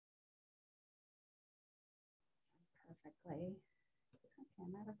perfectly. Okay,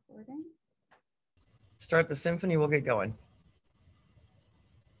 am I recording? Start the symphony, we'll get going.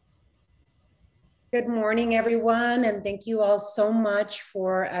 Good morning, everyone, and thank you all so much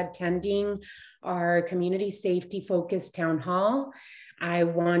for attending our community safety focused town hall. I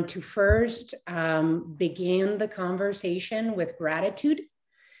want to first begin the conversation with gratitude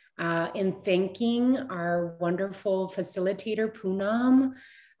in thanking our wonderful facilitator, Poonam,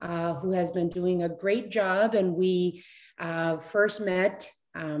 who has been doing a great job. And we first met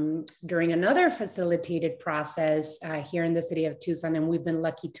during another facilitated process here in the city of Tucson, and we've been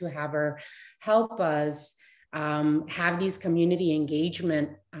lucky to have her help us have these community engagement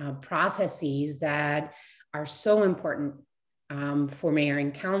processes that are so important for mayor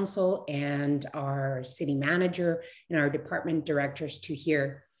and council and our city manager and our department directors to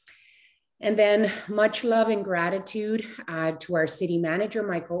hear. And then much love and gratitude to our city manager,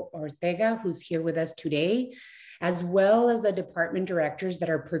 Michael Ortega, who's here with us today, as well as the department directors that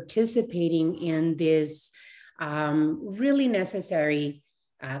are participating in this really necessary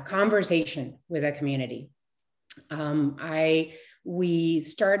conversation with the community. We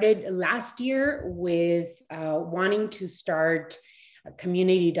started last year with wanting to start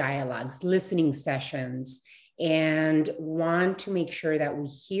community dialogues, listening sessions, and want to make sure that we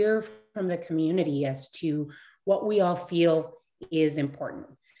hear from the community as to what we all feel is important.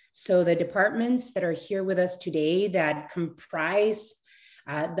 So the departments that are here with us today that comprise,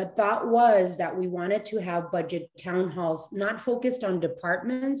 the thought was that we wanted to have budget town halls, not focused on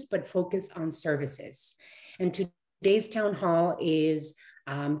departments, but focused on services. And today's town hall is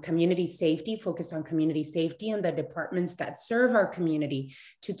community safety, focused on community safety and the departments that serve our community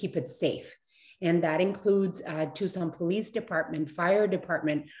to keep it safe. And that includes Tucson Police Department, Fire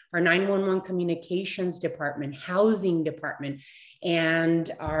Department, our 911 Communications Department, Housing Department, and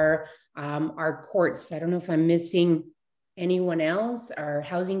our courts. I don't know if I'm missing anyone else, our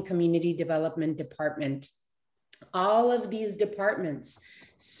Housing Community Development Department. All of these departments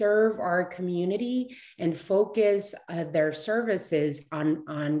serve our community and focus their services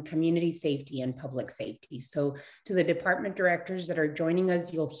on community safety and public safety. So to the department directors that are joining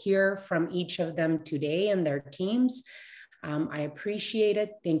us, you'll hear from each of them today and their teams. I appreciate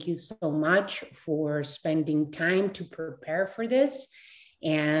it. Thank you so much for spending time to prepare for this.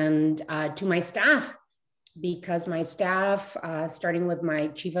 And to my staff, because my staff, starting with my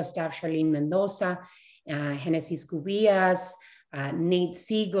Chief of Staff, Charlene Mendoza, Genesis Cubillas, Nate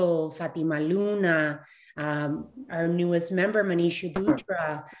Siegel, Fatima Luna, our newest member, Manisha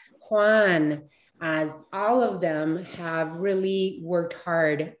Dutra, Juan, as all of them have really worked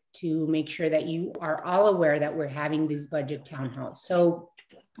hard to make sure that you are all aware that we're having these budget town halls. So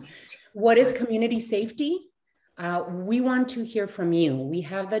what is community safety? We want to hear from you. We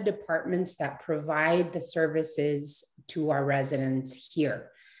have the departments that provide the services to our residents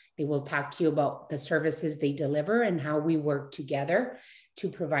here. They will talk to you about the services they deliver and how we work together to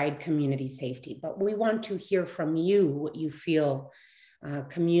provide community safety. But we want to hear from you what you feel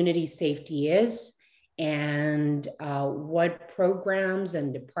community safety is and what programs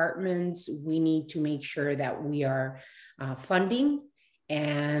and departments we need to make sure that we are funding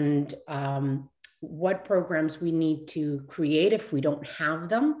and what programs we need to create if we don't have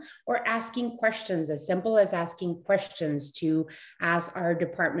them, or asking questions, as simple as asking questions to ask our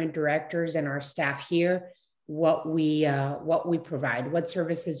department directors and our staff here what we provide, what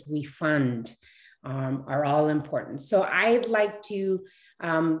services we fund are all important. So I'd like to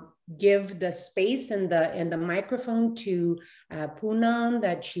give the space and the microphone to Poonam,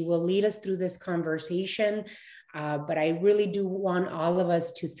 that she will lead us through this conversation. But I really do want all of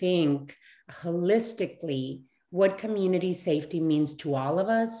us to think holistically what community safety means to all of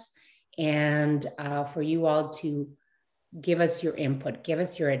us, and for you all to give us your input, give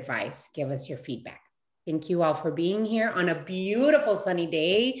us your advice, give us your feedback. Thank you all for being here on a beautiful sunny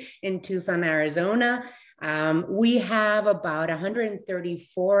day in Tucson, Arizona. We have about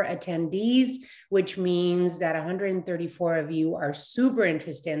 134 attendees, which means that 134 of you are super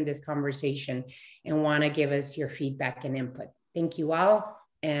interested in this conversation and want to give us your feedback and input. Thank you all.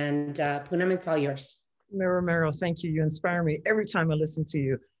 And Poonam, it's all yours. Mayor Romero, thank you. You inspire me every time I listen to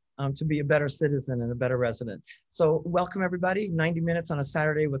you to be a better citizen and a better resident. So welcome everybody, 90 minutes on a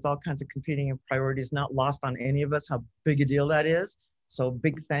Saturday with all kinds of competing priorities, not lost on any of us how big a deal that is. So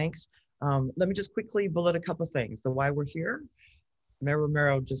big thanks. Let me just quickly bullet a couple of things. The why we're here. Mayor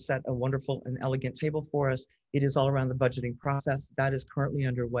Romero just set a wonderful and elegant table for us. It is all around the budgeting process that is currently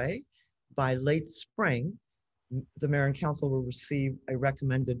underway. By late spring, the mayor and council will receive a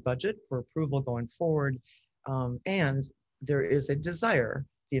recommended budget for approval going forward. And there is a desire,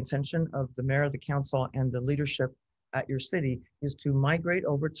 the intention of the mayor, the council, and the leadership at your city is to migrate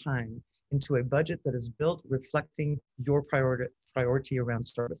over time into a budget that is built reflecting your priority around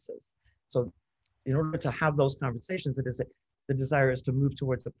services. So in order to have those conversations, the desire is to move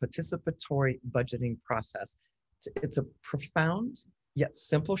towards a participatory budgeting process. It's a profound yet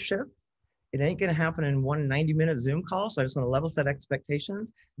simple shift. It ain't going to happen in one 90-minute Zoom call. So I just want to level set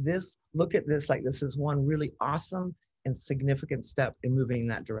expectations. Look at this like this is one really awesome and significant step in moving in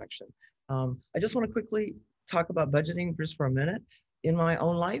that direction. I just want to quickly talk about budgeting just for a minute. In my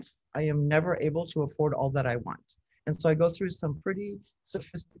own life, I am never able to afford all that I want. And so I go through some pretty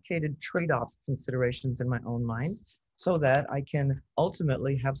sophisticated trade-off considerations in my own mind so that I can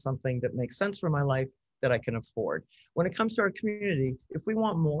ultimately have something that makes sense for my life that I can afford. When it comes to our community, if we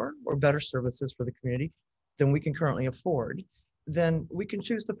want more or better services for the community than we can currently afford, then we can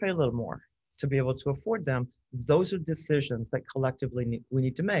choose to pay a little more to be able to afford them. Those are decisions that collectively we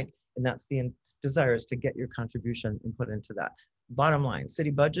need to make. And that's the desire, is to get your contribution and put into that. Bottom line,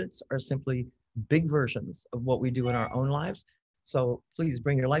 city budgets are simply big versions of what we do in our own lives. So please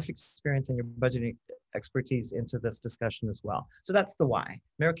bring your life experience and your budgeting expertise into this discussion as well. So that's the why.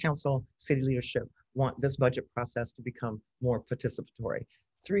 Mayor, council, city leadership want this budget process to become more participatory.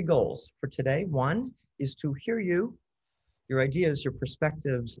 3 goals for today. 1 is to hear you, your ideas, your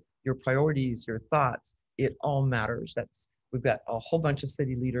perspectives, your priorities, your thoughts. It all matters. We've got a whole bunch of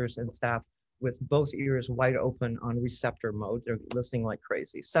city leaders and staff with both ears wide open on receptor mode. They're listening like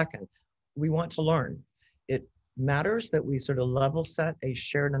crazy. 2nd, we want to learn. It matters that we sort of level set a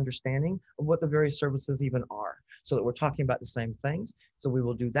shared understanding of what the various services even are, so that we're talking about the same things. So we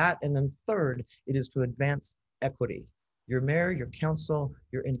will do that. And then 3rd, it is to advance equity. Your mayor, your council,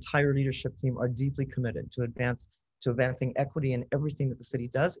 your entire leadership team are deeply committed to advancing equity in everything that the city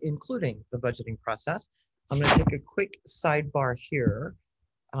does, including the budgeting process. I'm going to take a quick sidebar here,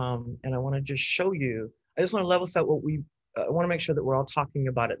 and I want to just show you. I just want to level set what I want to make sure that we're all talking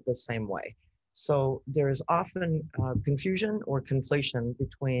about it the same way. So there is often confusion or conflation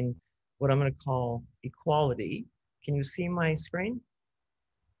between what I'm going to call equality. Can you see my screen?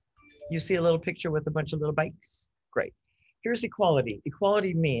 You see a little picture with a bunch of little bikes? Great. Here's equality.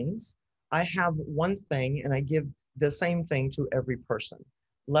 Equality means I have one thing and I give the same thing to every person.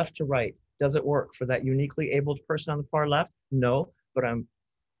 Left to right. Does it work for that uniquely abled person on the far left? No, but I'm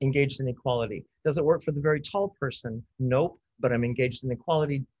engaged in equality. Does it work for the very tall person? Nope, but I'm engaged in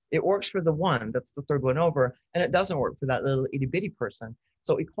equality. It works for the one, that's the 3rd one over, and it doesn't work for that little itty bitty person.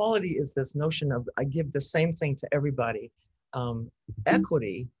 So equality is this notion of I give the same thing to everybody.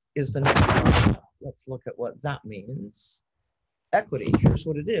 Equity is the next one. Let's look at what that means. Equity, here's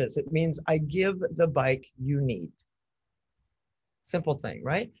what it is. It means I give the bike you need. Simple thing,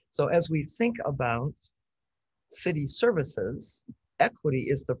 right? So as we think about city services, equity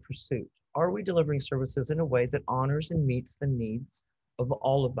is the pursuit. Are we delivering services in a way that honors and meets the needs of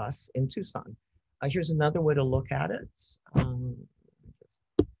all of us in Tucson? Here's another way to look at it.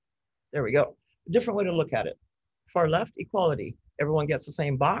 There we go. A different way to look at it. Far left, equality. Everyone gets the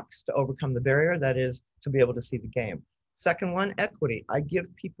same box to overcome the barrier, that is to be able to see the game. 2nd one, equity. I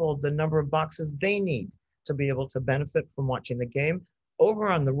give people the number of boxes they need to be able to benefit from watching the game. Over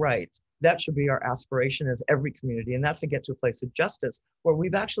on the right, that should be our aspiration as every community, and that's to get to a place of justice where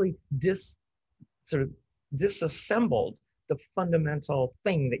we've actually disassembled the fundamental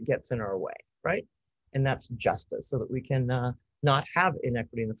thing that gets in our way, right? And that's justice, so that we can not have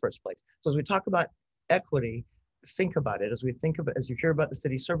inequity in the first place. So as we talk about equity, think about it. As you hear about the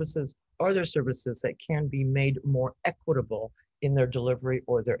city services, are there services that can be made more equitable in their delivery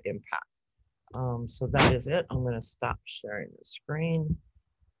or their impact? So that is it. I'm going to stop sharing the screen.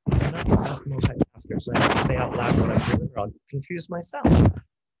 I'm not the best multitasker, so I have to say out loud what I'm doing, or I'll confuse myself.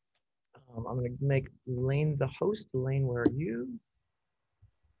 I'm going to make Lane the host. Lane, where are you?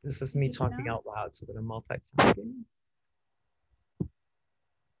 This is me talking out loud so that I'm multitasking.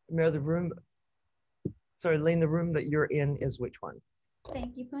 Mayor, Lane, the room that you're in is which one?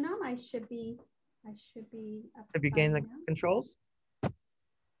 Thank you, Poonam. I should be up. Have you gained the controls?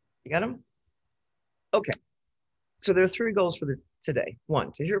 You got them? Okay. So there are 3 goals for today.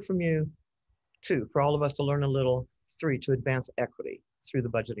 1, to hear from you. 2, for all of us to learn a little. 3, to advance equity through the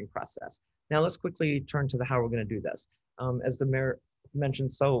budgeting process. Now let's quickly turn to how we're going to do this. As the mayor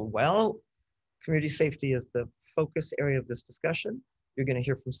mentioned so well, community safety is the focus area of this discussion. You're going to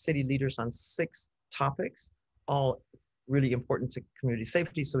hear from city leaders on 6 topics, all really important to community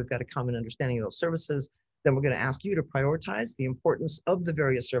safety. So we've got a common understanding of those services. Then we're going to ask you to prioritize the importance of the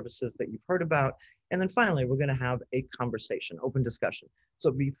various services that you've heard about. And then finally, we're going to have a conversation, open discussion. So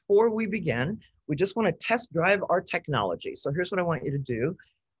before we begin, we just want to test drive our technology. So here's what I want you to do.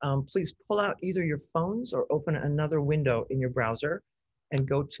 please pull out either your phones or open another window in your browser and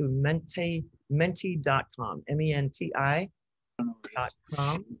go to menti.com, MENTI.com.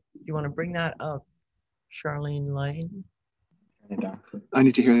 You want to bring that up, Charlene Lane? I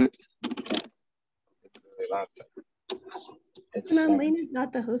need to hear it. Lane is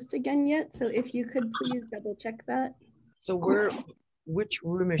not the host again yet, so if you could please double check that. So which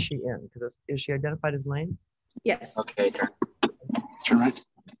room is she in? Because is she identified as Lane? Yes. Okay, turn right.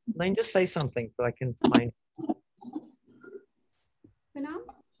 Lane, just say something so I can find. Poonam?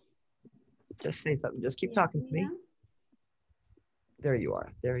 Just say something. Just keep talking to me. There you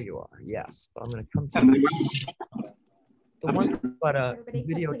are. There you are. Yes. So I'm going to come to you. The one thing about a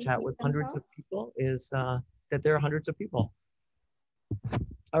video chat with hundreds of people is that there are hundreds of people.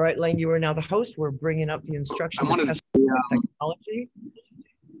 All right, Lane, you are now the host. We're bringing up the instruction technology.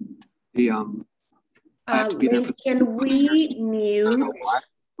 I have to be there for can we mute?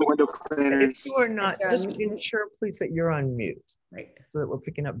 Window cleaners. If you are not, just ensure please that you're on mute, Right. so that we're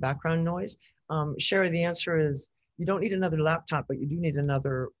picking up background noise. Sherry, the answer is you don't need another laptop, but you do need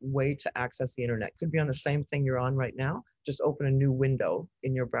another way to access the internet. Could be on the same thing you're on right now. Just open a new window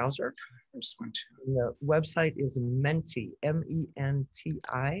in your browser. First one, too. The website is Menti,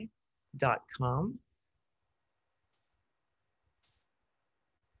 MENTI.com.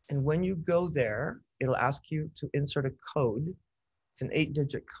 And when you go there, it'll ask you to insert a code. It's an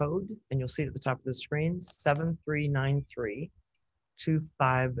 8-digit code, and you'll see it at the top of the screen,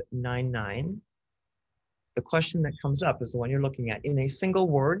 7393-2599. The question that comes up is the one you're looking at. In a single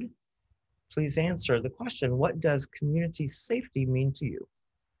word, please answer the question, what does community safety mean to you?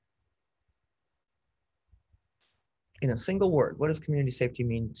 In a single word, what does community safety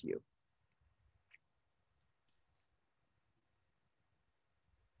mean to you?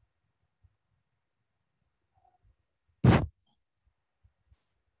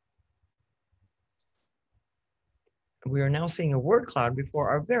 We are now seeing a word cloud before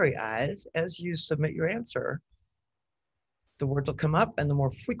our very eyes. As you submit your answer, the word will come up, and the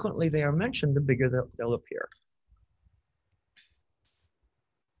more frequently they are mentioned, the bigger they'll appear.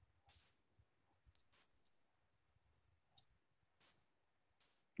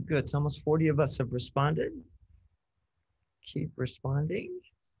 Good, so almost 40 of us have responded. Keep responding.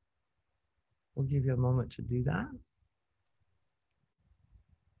 We'll give you a moment to do that.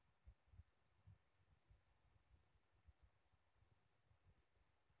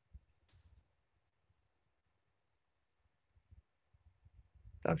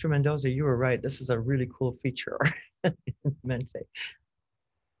 Dr. Mendoza, you were right. This is a really cool feature in Menti.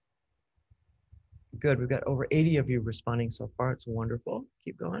 Good, we've got over 80 of you responding so far. It's wonderful.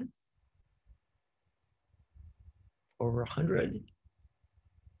 Keep going. Over 100.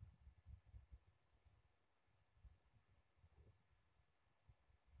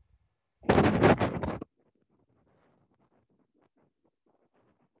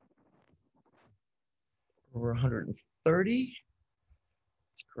 Over 130.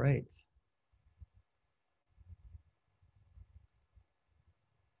 It's great.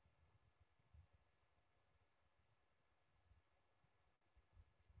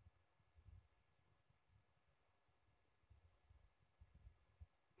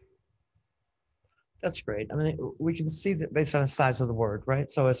 That's great. I mean, we can see that based on the size of the word,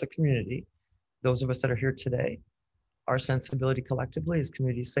 right? So as a community, those of us that are here today, our sensibility collectively is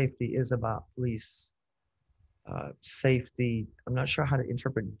community safety is about police safety. I'm not sure how to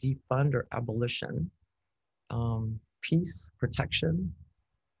interpret defund or abolition. Peace, protection,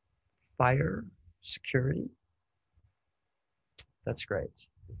 fire, security. That's great.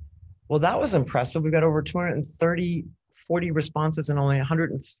 Well, that was impressive. We got over 40 responses and only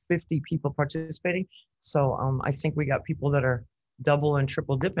 150 people participating. So I think we got people that are double and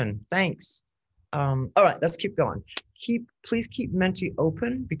triple dipping. Thanks. All right, let's keep going. Please keep Menti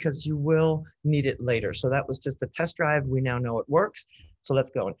open because you will need it later. So that was just a test drive. We now know it works. So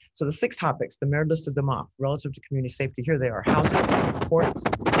let's go. So the 6 topics, the mayor listed them off relative to community safety. Here they are: housing, ports,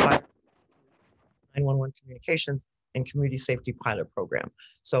 fire, 911 communications, and community safety pilot program.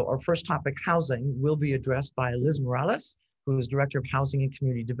 So our first topic, housing, will be addressed by Liz Morales, who is Director of Housing and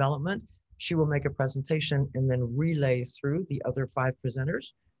Community Development. She will make a presentation and then relay through the other 5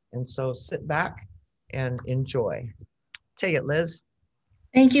 presenters. And so sit back and enjoy. Take it, Liz.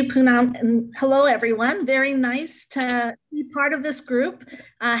 Thank you, Poonam, and hello, everyone. Very nice to be part of this group.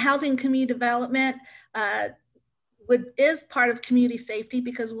 Housing Community Development is part of community safety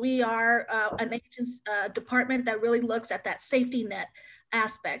because we are an agency department that really looks at that safety net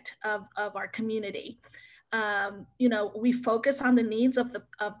aspect of our community. You know, we focus on the needs of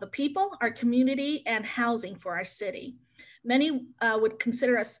the people, our community, and housing for our city. Many would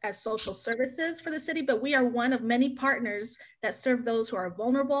consider us as social services for the city, but we are one of many partners that serve those who are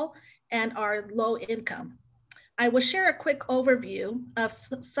vulnerable and are low income. I will share a quick overview of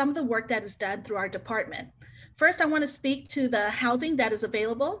some of the work that is done through our department. First, I want to speak to the housing that is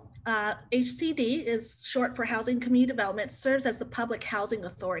available. HCD is short for Housing Community Development, serves as the public housing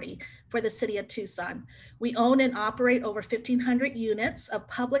authority for the city of Tucson. We own and operate over 1,500 units of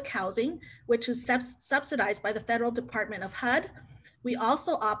public housing, which is subsidized by the Federal Department of HUD. We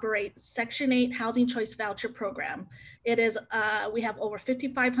also operate Section 8 Housing Choice Voucher Program. It is, we have over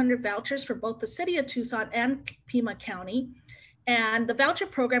 5,500 vouchers for both the city of Tucson and Pima County. And the voucher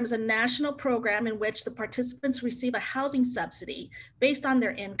program is a national program in which the participants receive a housing subsidy based on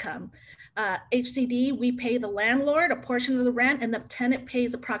their income. HCD, we pay the landlord a portion of the rent, and the tenant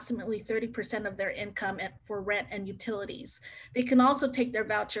pays approximately 30% of their income for rent and utilities. They can also take their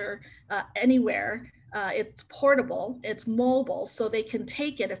voucher anywhere. It's portable, it's mobile, so they can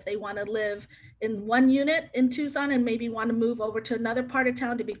take it if they want to live in one unit in Tucson and maybe want to move over to another part of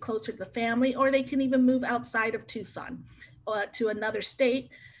town to be closer to the family, or they can even move outside of Tucson to another state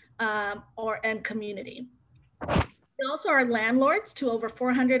and community. We also are landlords to over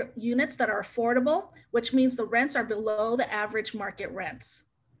 400 units that are affordable, which means the rents are below the average market rents.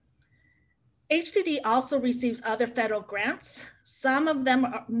 HCD also receives other federal grants. Some of them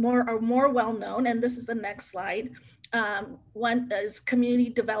are more well-known, and this is the next slide. One is Community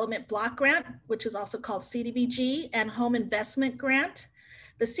Development Block Grant, which is also called CDBG, and Home Investment Grant.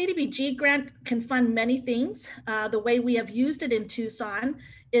 The CDBG grant can fund many things. The way we have used it in Tucson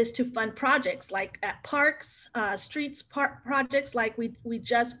is to fund projects like at parks, streets projects, like we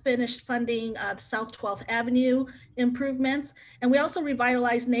just finished funding South 12th Avenue improvements. And we also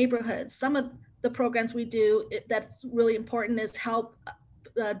revitalize neighborhoods. Some of the programs we do that's really important is help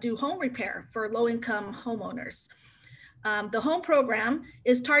do home repair for low-income homeowners. The home program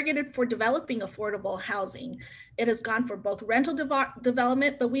is targeted for developing affordable housing. It has gone for both rental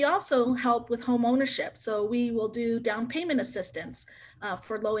development, but we also help with home ownership. So we will do down payment assistance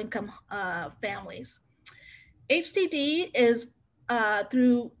for low-income families. HCD is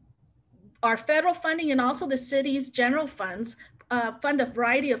through our federal funding and also the city's general funds fund a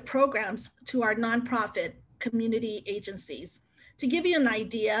variety of programs to our nonprofit community agencies. To give you an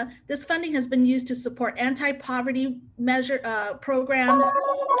idea, this funding has been used to support anti-poverty measure programs,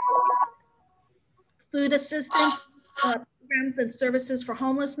 food assistance programs and services for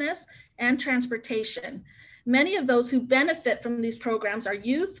homelessness, and transportation. Many of those who benefit from these programs are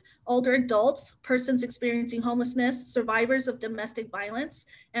youth, older adults, persons experiencing homelessness, survivors of domestic violence,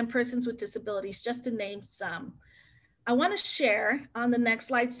 and persons with disabilities, just to name some. I want to share on the next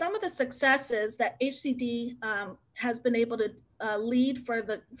slide some of the successes that HCD has been able to lead for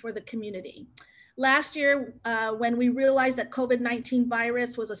the community. Last year, when we realized that COVID-19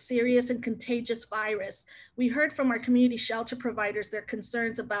 virus was a serious and contagious virus, we heard from our community shelter providers their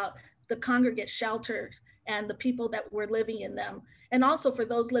concerns about the congregate shelters and the people that were living in them, and also for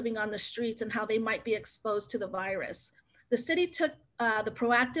those living on the streets and how they might be exposed to the virus. The city took the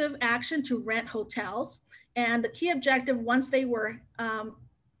proactive action to rent hotels, and the key objective once they were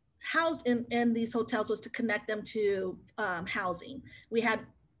housed in these hotels was to connect them to housing.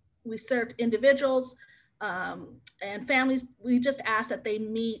 We served individuals and families. We just asked that they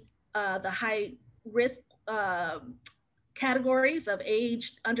meet the high risk categories of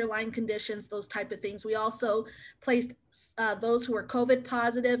age, underlying conditions, those type of things. We also placed those who were COVID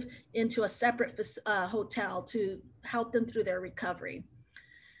positive into a separate hotel to help them through their recovery.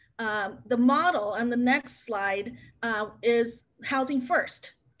 The model on the next slide is Housing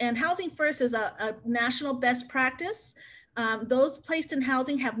First. And Housing First is a national best practice. Those placed in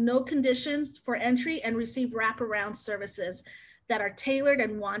housing have no conditions for entry and receive wraparound services that are tailored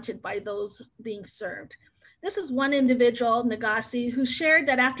and wanted by those being served. This is one individual, Nagasi, who shared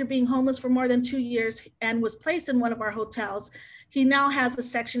that after being homeless for more than 2 years and was placed in one of our hotels, he now has a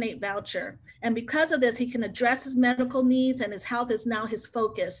Section 8 voucher. And because of this, he can address his medical needs, and his health is now his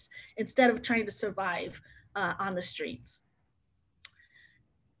focus instead of trying to survive on the streets.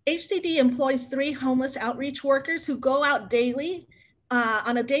 HCD employs 3 homeless outreach workers who go out daily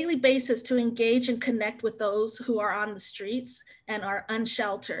on a daily basis to engage and connect with those who are on the streets and are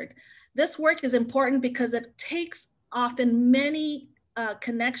unsheltered. This work is important because it takes often many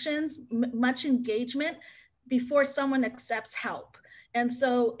connections, much engagement before someone accepts help. And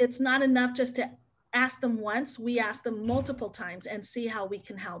so it's not enough just to ask them once, we ask them multiple times and see how we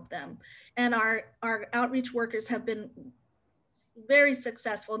can help them. And our outreach workers have been very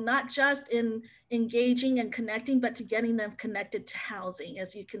successful, not just in engaging and connecting, but to getting them connected to housing,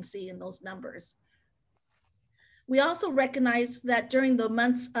 as you can see in those numbers. We also recognize that during the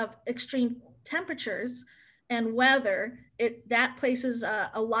months of extreme temperatures and weather, that places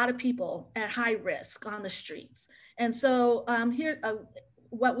a lot of people at high risk on the streets. And so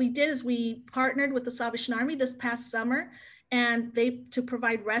what we did is we partnered with the Salvation Army this past summer, and to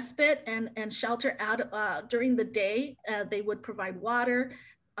provide respite and shelter out during the day. They would provide water,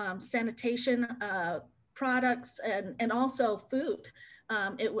 sanitation products, and also food.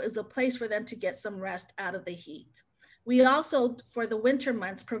 It was a place for them to get some rest out of the heat. We also, for the winter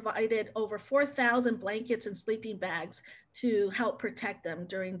months, provided over 4,000 blankets and sleeping bags to help protect them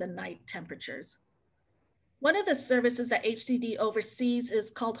during the night temperatures. One of the services that HCD oversees is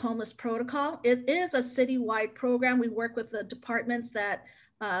called Homeless Protocol. It is a citywide program. We work with the departments that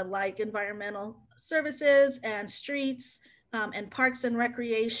like environmental services and streets and parks and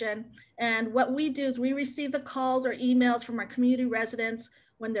recreation. And what we do is we receive the calls or emails from our community residents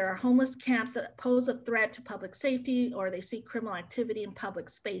when there are homeless camps that pose a threat to public safety, or they see criminal activity in public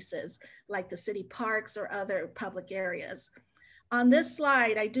spaces like the city parks or other public areas. On this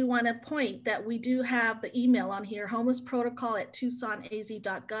slide, I do want to point that we do have the email on here,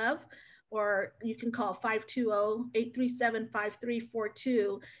 homelessprotocol@tucsonaz.gov, or you can call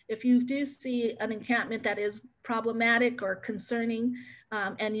 520-837-5342 if you do see an encampment that is problematic or concerning,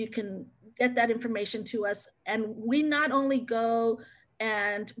 and you can get that information to us. And we not only go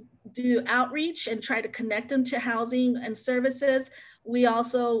and do outreach and try to connect them to housing and services, we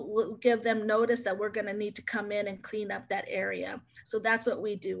also will give them notice that we're going to need to come in and clean up that area. So that's what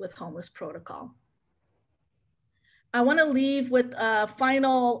we do with Homeless Protocol. I want to leave with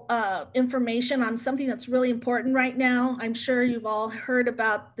final information on something that's really important right now. I'm sure you've all heard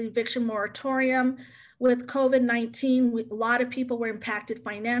about the eviction moratorium. With COVID-19, a lot of people were impacted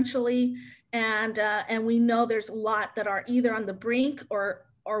financially, and we know there's a lot that are either on the brink or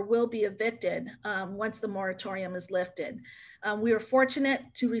will be evicted once the moratorium is lifted. We were fortunate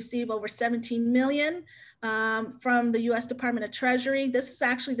to receive over $17 million from the U.S. Department of Treasury. This is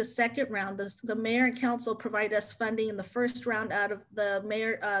actually the second round. The mayor and council provided us funding in the first round out of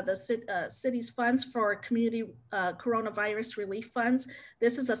the city's funds for community coronavirus relief funds.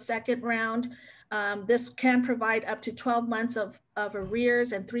 This is a second round. This can provide up to 12 months of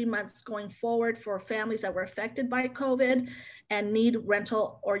arrears and 3 months going forward for families that were affected by COVID and need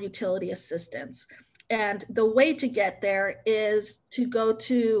rental or utility assistance. And the way to get there is to go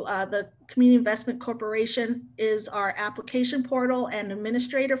to the Community Investment Corporation is our application portal and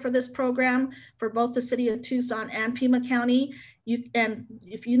administrator for this program for both the city of Tucson and Pima County. And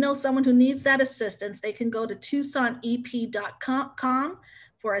if you know someone who needs that assistance, they can go to TucsonEP.com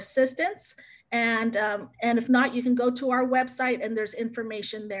for assistance. And if not, you can go to our website and there's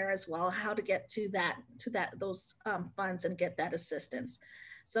information there as well, how to get to those funds and get that assistance.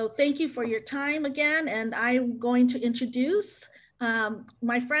 So thank you for your time again. And I'm going to introduce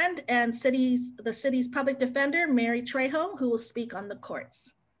my friend and the city's public defender, Mary Trejo, who will speak on the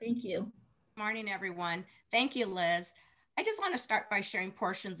courts. Thank you. Morning, everyone. Thank you, Liz. I just want to start by sharing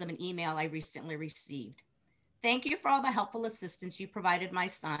portions of an email I recently received. Thank you for all the helpful assistance you provided my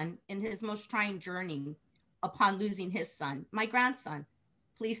son in his most trying journey upon losing his son, my grandson.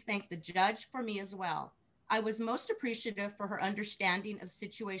 Please thank the judge for me as well. I was most appreciative for her understanding of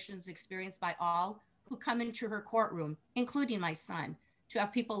situations experienced by all who come into her courtroom, including my son. To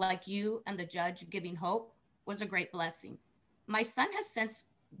have people like you and the judge giving hope was a great blessing. My son has since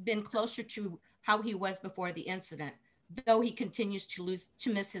been closer to how he was before the incident, though he continues to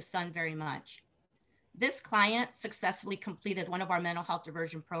miss his son very much. This client successfully completed one of our mental health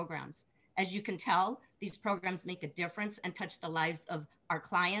diversion programs. As you can tell, these programs make a difference and touch the lives of our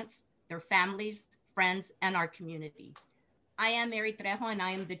clients, their families, friends, and our community. I am Mary Trejo, and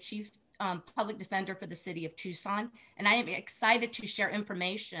I am the Chief Public Defender for the City of Tucson, and I am excited to share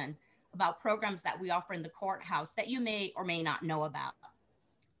information about programs that we offer in the courthouse that you may or may not know about.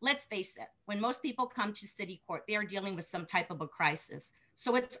 Let's face it, when most people come to city court, they are dealing with some type of a crisis.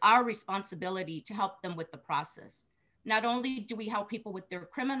 So it's our responsibility to help them with the process. Not only do we help people with their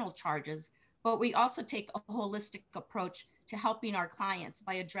criminal charges, but we also take a holistic approach to helping our clients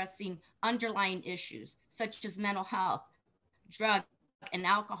by addressing underlying issues such as mental health, drug and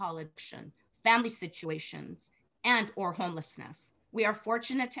alcohol addiction, family situations, and or homelessness. We are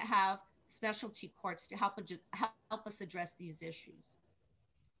fortunate to have specialty courts to help us address these issues.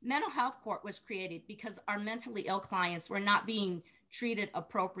 Mental health court was created because our mentally ill clients were not being treated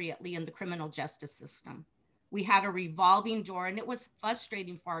appropriately in the criminal justice system. We had a revolving door, and it was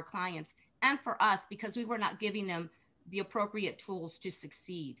frustrating for our clients and for us because we were not giving them the appropriate tools to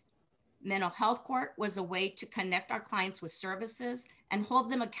succeed. Mental health court was a way to connect our clients with services and hold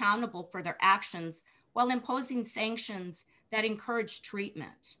them accountable for their actions while imposing sanctions that encourage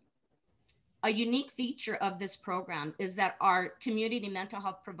treatment. A unique feature of this program is that our community mental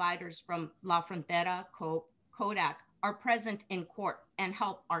health providers from La Frontera, COPE, Kodak are present in court and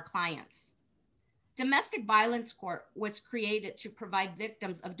help our clients. Domestic Violence Court was created to provide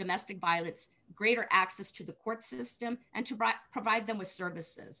victims of domestic violence greater access to the court system and to provide them with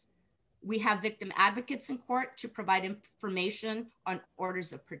services. We have victim advocates in court to provide information on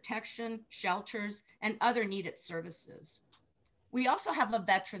orders of protection, shelters, and other needed services. We also have a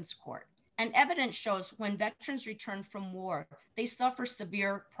veterans court, and evidence shows when veterans return from war, they suffer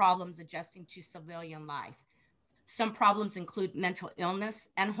severe problems adjusting to civilian life. Some problems include mental illness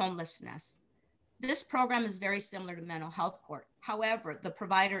and homelessness. This program is very similar to mental health court. However, the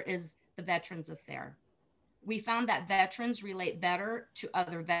provider is the Veterans Affairs. We found that veterans relate better to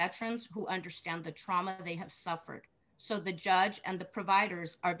other veterans who understand the trauma they have suffered. So the judge and the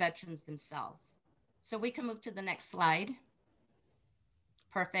providers are veterans themselves. So we can move to the next slide.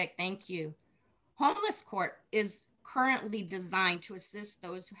 Perfect, thank you. Homeless court is currently designed to assist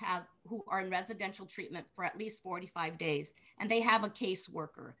those who are in residential treatment for at least 45 days, and they have a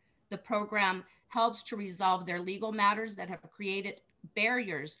caseworker. The program helps to resolve their legal matters that have created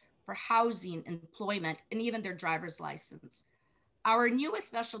barriers for housing, employment, and even their driver's license. Our newest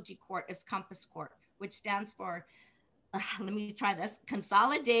specialty court is Compass Court, which stands for, let me try this,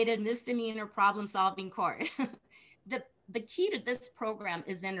 Consolidated Misdemeanor Problem Solving Court. The key to this program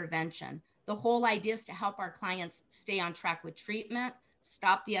is intervention. The whole idea is to help our clients stay on track with treatment,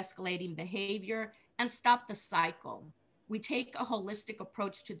 stop the escalating behavior, and stop the cycle. We take a holistic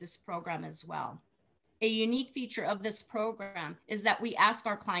approach to this program as well. A unique feature of this program is that we ask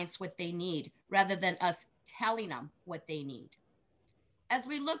our clients what they need rather than us telling them what they need. As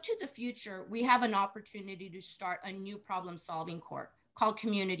we look to the future, we have an opportunity to start a new problem-solving court called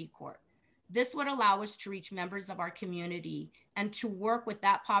Community Court. This would allow us to reach members of our community and to work with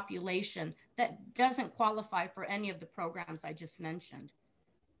that population that doesn't qualify for any of the programs I just mentioned.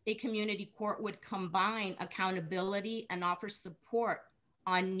 A community court would combine accountability and offer support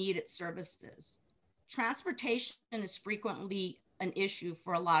on needed services. Transportation is frequently an issue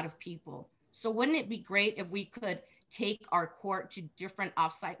for a lot of people. So wouldn't it be great if we could take our court to different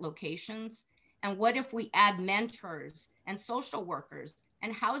offsite locations? And what if we add mentors and social workers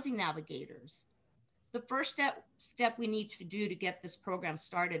and housing navigators? The first step we need to do to get this program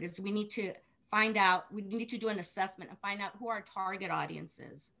started is we need to do an assessment and find out who our target audience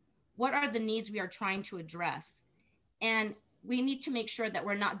is. What are the needs we are trying to address? And we need to make sure that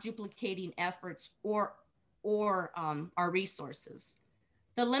we're not duplicating efforts or our resources.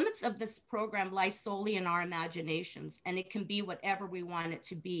 The limits of this program lie solely in our imaginations, and it can be whatever we want it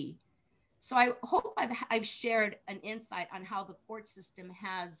to be. So I hope I've shared an insight on how the court system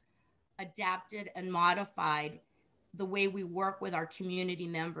has adapted and modified the way we work with our community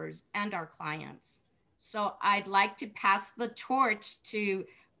members and our clients. So I'd like to pass the torch to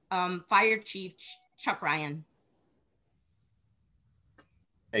Fire Chief Chuck Ryan.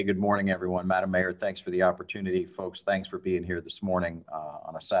 Hey, good morning, everyone. Madam Mayor, thanks for the opportunity. Folks, thanks for being here this morning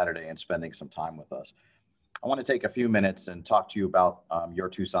on a Saturday and spending some time with us. I want to take a few minutes and talk to you about your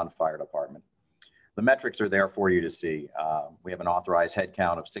Tucson Fire Department. The metrics are there for you to see. We have an authorized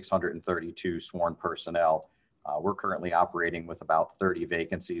headcount of 632 sworn personnel. We're currently operating with about 30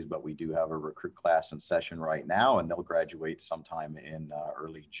 vacancies, but we do have a recruit class in session right now, and they'll graduate sometime in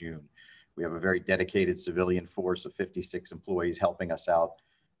early June. We have a very dedicated civilian force of 56 employees helping us out,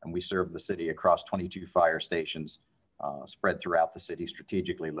 and we serve the city across 22 fire stations spread throughout the city,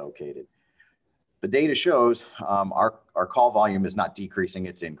 strategically located. The data shows our call volume is not decreasing,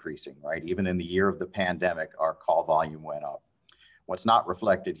 it's increasing, right? Even in the year of the pandemic, our call volume went up. What's not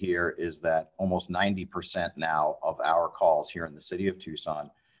reflected here is that almost 90% now of our calls here in the city of Tucson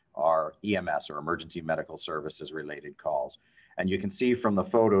are EMS or emergency medical services related calls. And you can see from the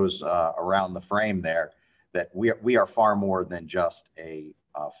photos around the frame there that we are far more than just a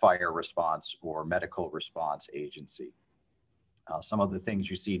fire response or medical response agency. Some of the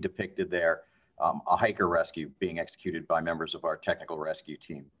things you see depicted there, a hiker rescue being executed by members of our technical rescue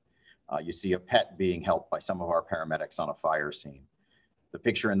team. You see a pet being helped by some of our paramedics on a fire scene. The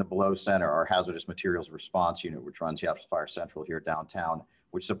picture in the below center, our hazardous materials response unit, which runs Seattle Fire Central here downtown,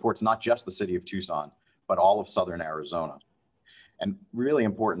 which supports not just the city of Tucson, but all of Southern Arizona. And really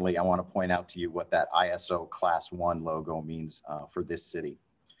importantly, I want to point out to you what that ISO Class 1 logo means for this city.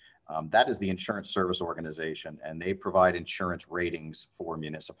 That is the Insurance Service Organization, and they provide insurance ratings for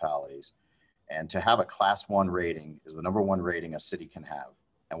municipalities. And to have a Class 1 rating is the #1 rating a city can have.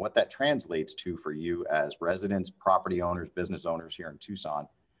 And what that translates to for you as residents, property owners, business owners here in Tucson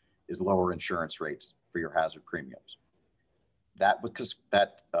is lower insurance rates for your hazard premiums. That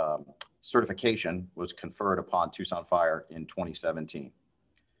certification was conferred upon Tucson Fire in 2017.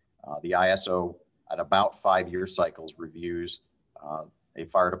 The ISO, at about 5-year cycles, reviews a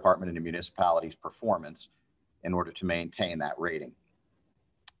fire department and a municipality's performance in order to maintain that rating.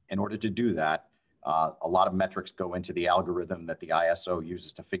 In order to do that, a lot of metrics go into the algorithm that the ISO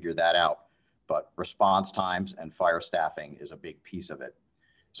uses to figure that out, but response times and fire staffing is a big piece of it.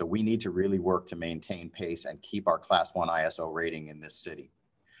 So we need to really work to maintain pace and keep our Class 1 ISO rating in this city.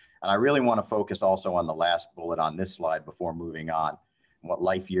 And I really want to focus also on the last bullet on this slide before moving on, what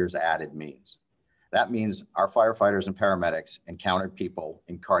life years added means. That means our firefighters and paramedics encountered people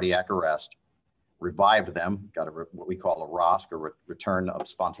in cardiac arrest, revived them, got what we call a ROSC, or return of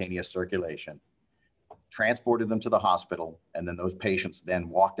spontaneous circulation, transported them to the hospital, and then those patients then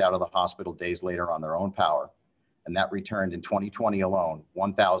walked out of the hospital days later on their own power. And that returned in 2020 alone,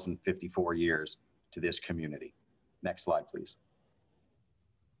 1,054 years to this community. Next slide, please.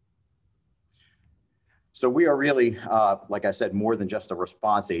 So we are really, like I said, more than just a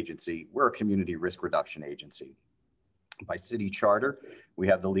response agency. We're a community risk reduction agency. By city charter, we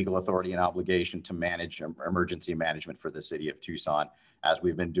have the legal authority and obligation to manage emergency management for the city of Tucson, as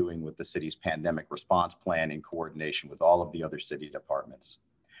we've been doing with the city's pandemic response plan in coordination with all of the other city departments.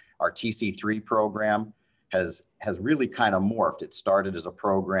 Our TC3 program has really kind of morphed. It started as a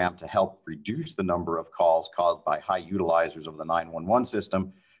program to help reduce the number of calls caused by high utilizers of the 911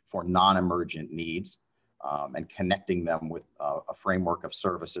 system for non-emergent needs, and connecting them with a framework of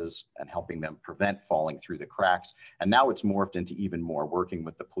services and helping them prevent falling through the cracks. And now it's morphed into even more, working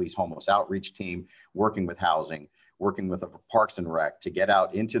with the police homeless outreach team, working with housing, working with Parks and Rec to get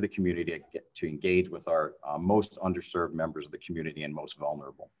out into the community, to engage with our most underserved members of the community and most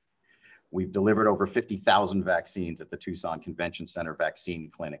vulnerable. We've delivered over 50,000 vaccines at the Tucson Convention Center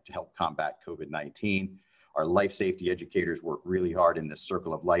Vaccine Clinic to help combat COVID-19. Our life safety educators work really hard in this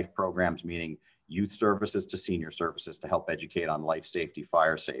Circle of Life programs, meaning youth services to senior services, to help educate on life safety,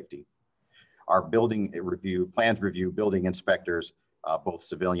 fire safety. Our building review, plans review, building inspectors, both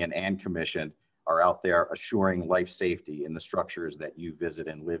civilian and commissioned, are out there assuring life safety in the structures that you visit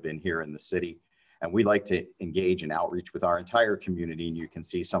and live in here in the city. And we like to engage in outreach with our entire community. And you can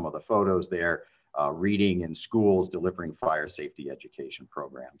see some of the photos there, reading in schools, delivering fire safety education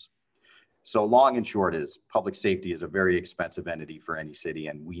programs. So long and short is, public safety is a very expensive entity for any city,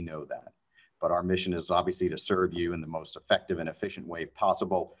 and we know that. But our mission is obviously to serve you in the most effective and efficient way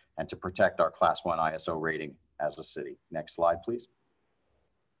possible, and to protect our Class 1 ISO rating as a city. Next slide, please.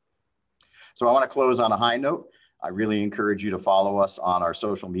 So I want to close on a high note. I really encourage you to follow us on our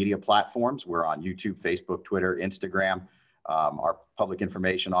social media platforms. We're on YouTube, Facebook, Twitter, Instagram. Our public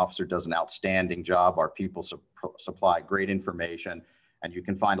information officer does an outstanding job. Our people supply great information, and you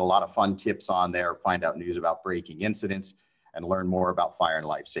can find a lot of fun tips on there, find out news about breaking incidents, and learn more about fire and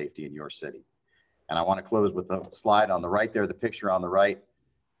life safety in your city. And I want to close with the slide on the right there, the picture on the right.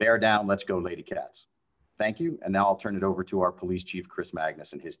 Bear down, let's go, Lady Cats. Thank you. And now I'll turn it over to our Police Chief, Chris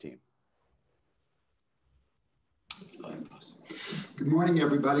Magnus, and his team. Good morning,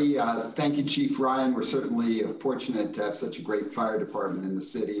 everybody. Thank you, Chief Ryan. We're certainly fortunate to have such a great fire department in the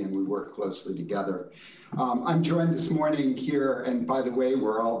city, and we work closely together. I'm joined this morning here, and by the way,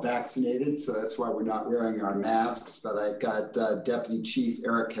 we're all vaccinated, so that's why we're not wearing our masks, but I've got Deputy Chief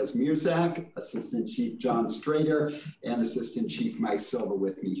Eric Kazmierzak, Assistant Chief John Strader, and Assistant Chief Mike Silva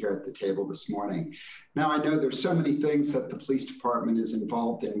with me here at the table this morning. Now, I know there's so many things that the police department is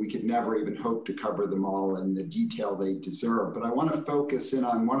involved in, we could never even hope to cover them all in the detail they deserve, but I want to focus in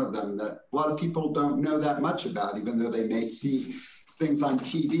on one of them that a lot of people don't know that much about, even though they may see things on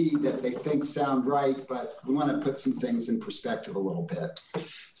TV that they think sound right, but we want to put some things in perspective a little bit.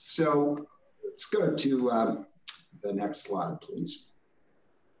 So let's go to the next slide, please.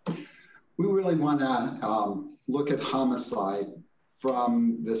 We really want to look at homicide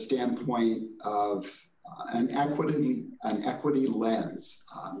from the standpoint of an equity lens.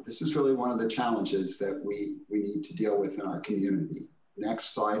 This is really one of the challenges that we need to deal with in our community.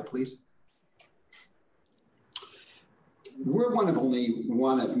 Next slide, please. We're one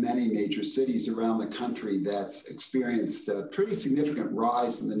of many major cities around the country that's experienced a pretty significant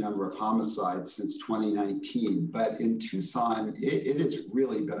rise in the number of homicides since 2019. But in Tucson, it has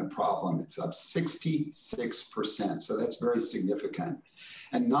really been a problem. It's up 66%, so that's very significant.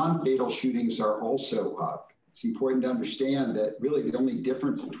 And non-fatal shootings are also up. It's important to understand that really the only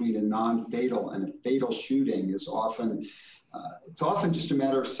difference between a non-fatal and a fatal shooting is often, it's often just a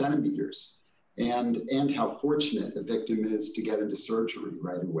matter of centimeters. And how fortunate a victim is to get into surgery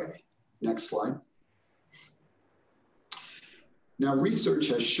right away. Next slide. Now, research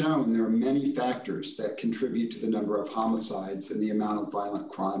has shown there are many factors that contribute to the number of homicides and the amount of violent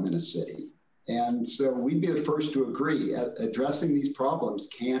crime in a city. And so we'd be the first to agree, addressing these problems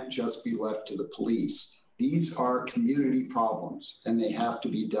can't just be left to the police. These are community problems, and they have to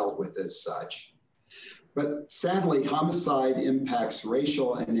be dealt with as such. But sadly, homicide impacts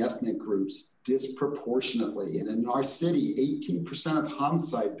racial and ethnic groups disproportionately. And in our city, 18% of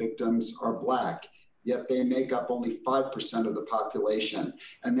homicide victims are Black, yet they make up only 5% of the population.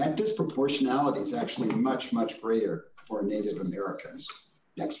 And that disproportionality is actually much, much greater for Native Americans.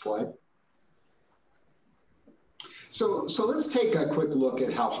 Next slide. So let's take a quick look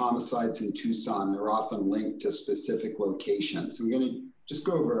at how homicides in Tucson are often linked to specific locations. I'm going to just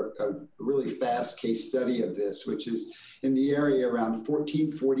go over a really fast case study of this, which is in the area around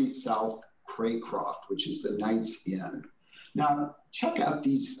 1440 South Craycroft, which is the Knights Inn. Now, check out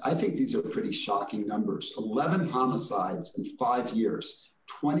these. I think these are pretty shocking numbers. 11 homicides in 5 years,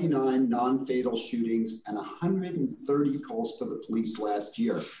 29 non-fatal shootings, and 130 calls to the police last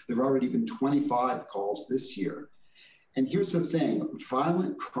year. There have already been 25 calls this year. And here's the thing,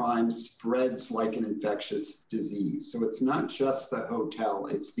 violent crime spreads like an infectious disease. So it's not just the hotel,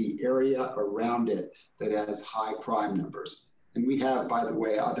 it's the area around it that has high crime numbers. And we have, by the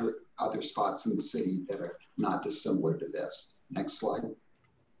way, other spots in the city that are not dissimilar to this. Next slide.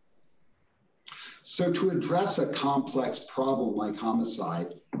 So to address a complex problem like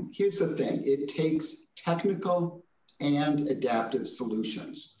homicide, here's the thing, it takes technical and adaptive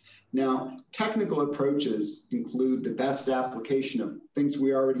solutions. Now, technical approaches include the best application of things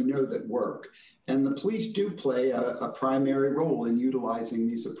we already know that work. And the police do play a primary role in utilizing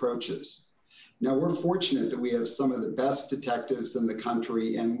these approaches. Now, we're fortunate that we have some of the best detectives in the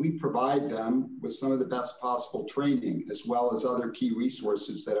country, and we provide them with some of the best possible training, as well as other key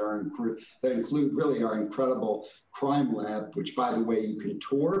resources that include really our incredible crime lab, which, by the way, you can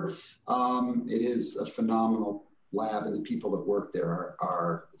tour. It is a phenomenal lab, and the people that work there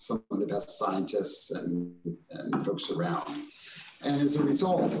are some of the best scientists and folks around. And as a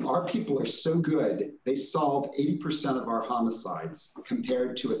result, our people are so good, they solve 80% of our homicides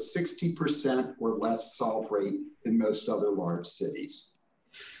compared to a 60% or less solve rate in most other large cities.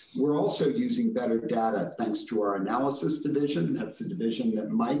 We're also using better data thanks to our analysis division. That's the division that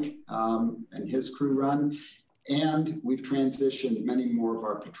Mike and his crew run. And we've transitioned many more of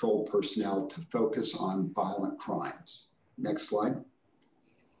our patrol personnel to focus on violent crimes. Next slide.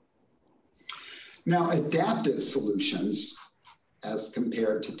 Now, adaptive solutions, as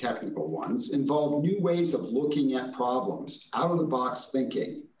compared to technical ones, involve new ways of looking at problems, out-of-the-box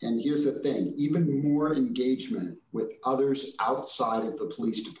thinking. And here's the thing, even more engagement with others outside of the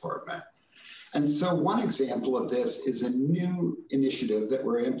police department. And so one example of this is a new initiative that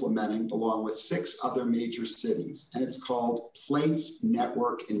we're implementing along with 6 other major cities, and it's called Place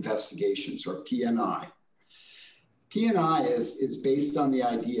Network Investigations, or PNI. PNI is based on the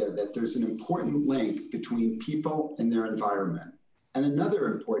idea that there's an important link between people and their environment. And another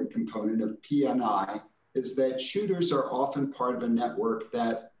important component of PNI is that shooters are often part of a network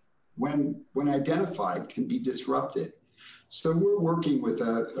that, when identified, can be disrupted. So we're working with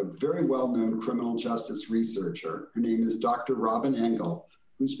a very well-known criminal justice researcher. Her name is Dr. Robin Engel,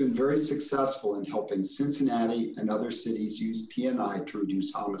 who's been very successful in helping Cincinnati and other cities use PNI to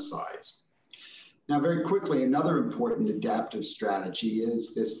reduce homicides. Now, very quickly, another important adaptive strategy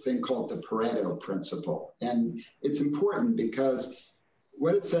is this thing called the Pareto principle. And it's important because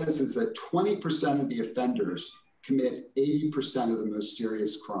what it says is that 20% of the offenders commit 80% of the most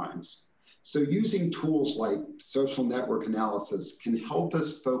serious crimes. So using tools like social network analysis can help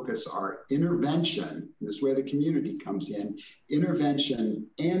us focus our intervention, this is where the community comes in, intervention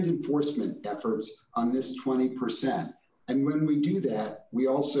and enforcement efforts on this 20%. And when we do that, we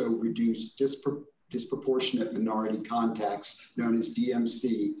also reduce disproportionate minority contacts, known as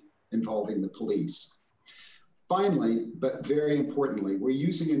DMC, involving the police. Finally, but very importantly, we're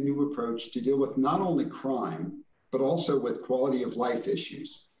using a new approach to deal with not only crime, but also with quality of life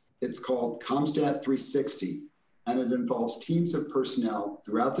issues. It's called CompStat 360, and it involves teams of personnel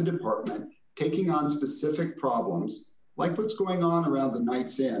throughout the department taking on specific problems, like what's going on around the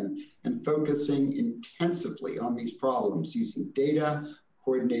Knights Inn, and focusing intensively on these problems using data,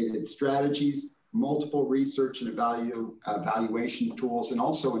 coordinated strategies, multiple research and evaluation tools, and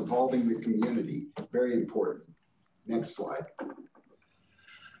also involving the community. Very important. Next slide.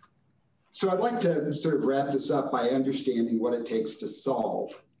 So I'd like to sort of wrap this up by understanding what it takes to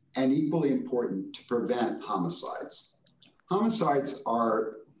solve, and equally important, to prevent homicides. Homicides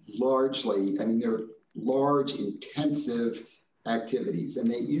are largely, they're large, intensive activities,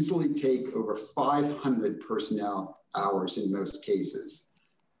 and they easily take over 500 personnel hours in most cases.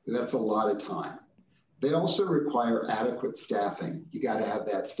 That's a lot of time. They also require adequate staffing. You got to have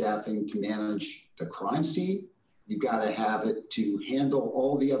that staffing to manage the crime scene. You've got to have it to handle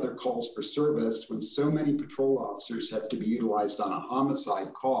all the other calls for service when so many patrol officers have to be utilized on a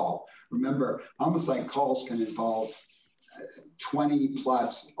homicide call. Remember, homicide calls can involve 20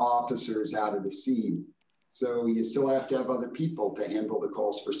 plus officers out of the scene. So you still have to have other people to handle the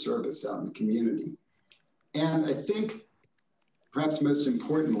calls for service out in the community. And I think perhaps most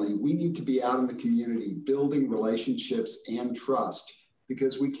importantly, we need to be out in the community building relationships and trust,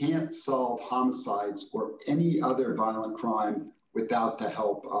 because we can't solve homicides or any other violent crime without the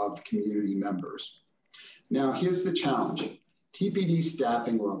help of community members. Now, here's the challenge. TPD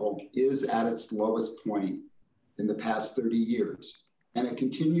staffing level is at its lowest point in the past 30 years, and it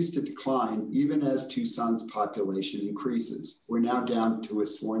continues to decline even as Tucson's population increases. We're now down to a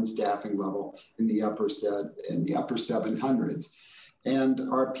sworn staffing level in the upper 700s. And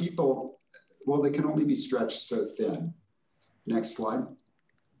our people, well, they can only be stretched so thin. Next slide.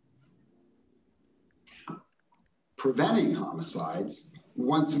 Preventing homicides,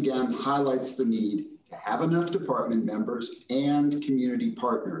 once again, highlights the need to have enough department members and community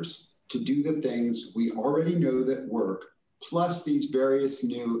partners to do the things we already know that work, plus these various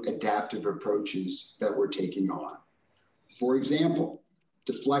new adaptive approaches that we're taking on. For example,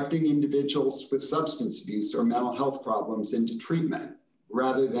 deflecting individuals with substance abuse or mental health problems into treatment,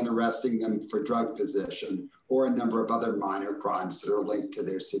 rather than arresting them for drug possession or a number of other minor crimes that are linked to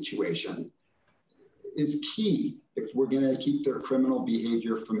their situation, is key if we're going to keep their criminal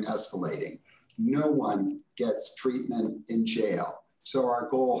behavior from escalating. No one gets treatment in jail. So our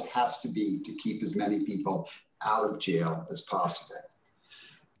goal has to be to keep as many people out of jail as possible.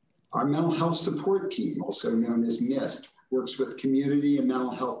 Our mental health support team, also known as MIST, works with community and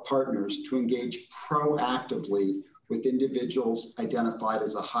mental health partners to engage proactively with individuals identified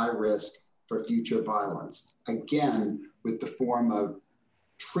as a high risk for future violence. Again, with the form of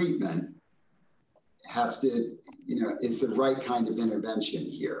treatment has to, is the right kind of intervention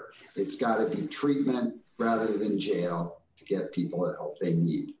here. It's got to be treatment rather than jail to get people the help they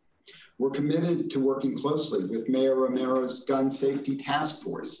need. We're committed to working closely with Mayor Romero's Gun Safety Task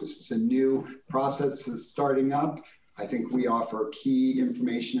Force. This is a new process that's starting up. I think we offer key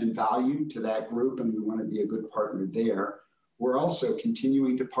information and value to that group, and we want to be a good partner there. We're also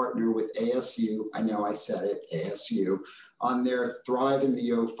continuing to partner with ASU, I know I said it, ASU, on their Thrive in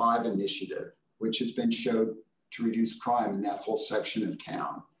the 05 initiative, which has been showed to reduce crime in that whole section of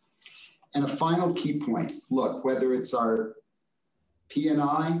town. And a final key point, look, whether it's our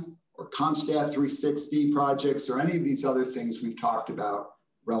P&I or CompStat 360 projects or any of these other things we've talked about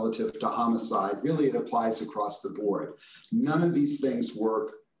relative to homicide, really it applies across the board. None of these things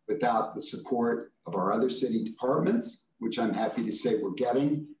work without the support of our other city departments, which I'm happy to say we're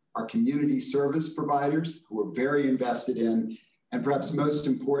getting, our community service providers who are very invested in, and perhaps most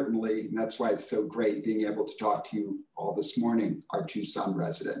importantly, and that's why it's so great being able to talk to you all this morning, our Tucson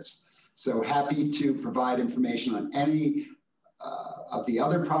residents. So happy to provide information on any of the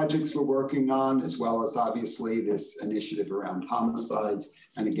other projects we're working on, as well as obviously this initiative around homicides.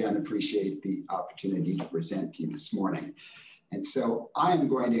 And again, appreciate the opportunity to present to you this morning. And so I am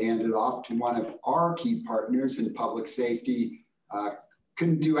going to hand it off to one of our key partners in public safety.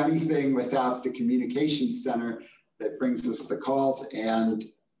 Couldn't do anything without the communications center that brings us the calls, and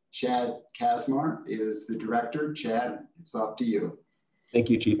Chad Kazmar is the director. Chad, it's off to you. Thank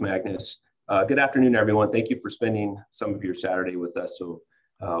you, Chief Magnus. Good afternoon, everyone. Thank you for spending some of your Saturday with us so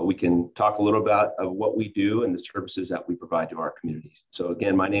we can talk a little about what we do and the services that we provide to our communities. So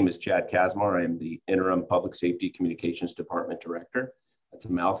again, my name is Chad Kazmar. I am the Interim Public Safety Communications Department Director. That's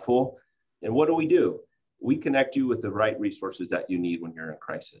a mouthful. And what do? We connect you with the right resources that you need when you're in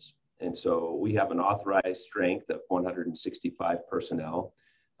crisis. And so we have an authorized strength of 165 personnel.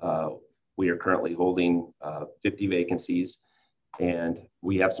 We are currently holding 50 vacancies. And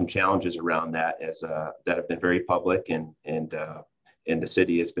we have some challenges around that that have been very public, and the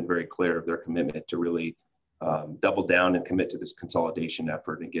city has been very clear of their commitment to really double down and commit to this consolidation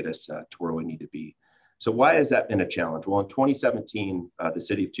effort and get us to where we need to be. So why has that been a challenge? Well, in 2017, the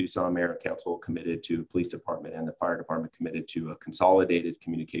City of Tucson Mayor and Council committed to police department, and the fire department committed to a consolidated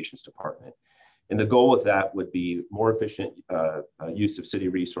communications department. And the goal with that would be more efficient use of city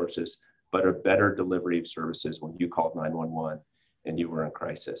resources, but a better delivery of services when you called 911 and you were in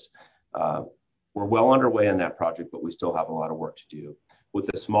crisis. We're well underway in that project, but we still have a lot of work to do. With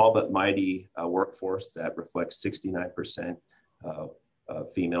a small but mighty workforce that reflects 69%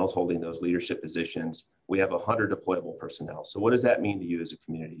 females holding those leadership positions, we have 100 deployable personnel. So what does that mean to you as a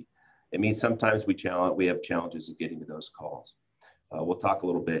community? It means sometimes we have challenges of getting to those calls. We'll talk a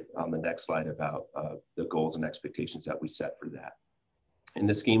little bit on the next slide about the goals and expectations that we set for that. In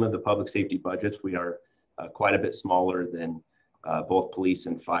the scheme of the public safety budgets, we are quite a bit smaller than both police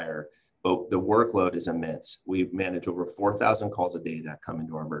and fire, but the workload is immense. We manage over 4,000 calls a day that come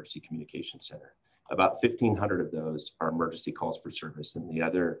into our emergency communication center. About 1,500 of those are emergency calls for service, and the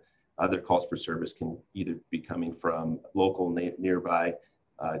other calls for service can either be coming from local nearby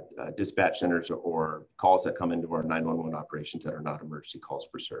dispatch centers or calls that come into our 911 operations that are not emergency calls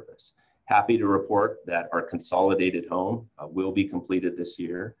for service. Happy to report that our consolidated home will be completed this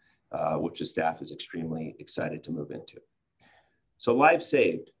year, which the staff is extremely excited to move into. So lives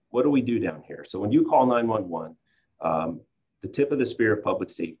saved, what do we do down here? So when you call 911, the tip of the spear of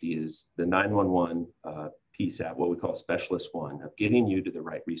public safety is the 911 PSAP, what we call Specialist One, of getting you to the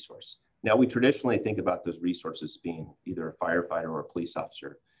right resource. Now, we traditionally think about those resources being either a firefighter or a police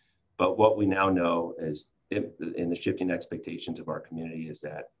officer, but what we now know is in the shifting expectations of our community is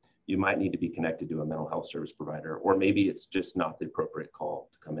that you might need to be connected to a mental health service provider, or maybe it's just not the appropriate call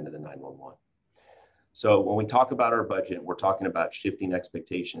to come into the 911. So when we talk about our budget, we're talking about shifting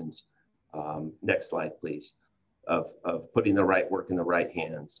expectations. Next slide, please, of putting the right work in the right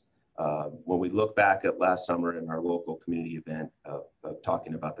hands. When we look back at last summer in our local community event of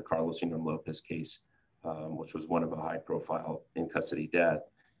talking about the Carlos Ingram Lopez case, which was one of a high profile in custody death,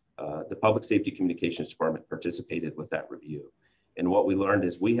 the Public Safety Communications Department participated with that review. And what we learned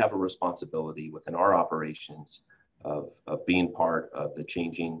is we have a responsibility within our operations of being part of the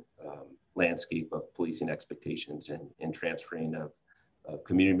changing landscape of policing expectations and transferring of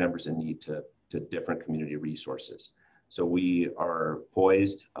community members in need to different community resources. So we are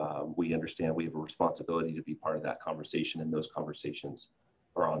poised. We understand we have a responsibility to be part of that conversation, and those conversations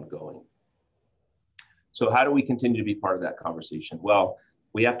are ongoing. So how do we continue to be part of that conversation? Well,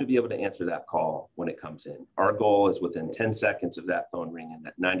 we have to be able to answer that call when it comes in. Our goal is within 10 seconds of that phone ringing,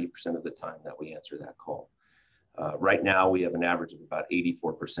 that 90% of the time that we answer that call. Right now, we have an average of about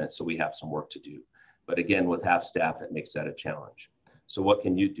 84%, so we have some work to do. But again, with half staff, it makes that a challenge. So what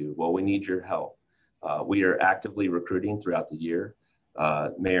can you do? Well, we need your help. We are actively recruiting throughout the year.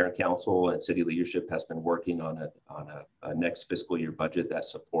 Mayor and council and city leadership has been working on a next fiscal year budget that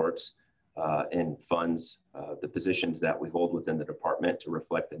supports and funds the positions that we hold within the department to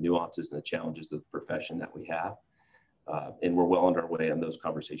reflect the nuances and the challenges of the profession that we have. And we're well on our way on those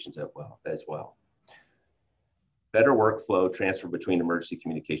conversations as well. Better workflow transfer between emergency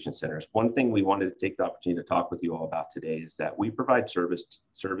communication centers. One thing we wanted to take the opportunity to talk with you all about today is that we provide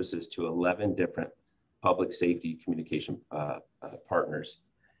services to 11 different public safety communication partners.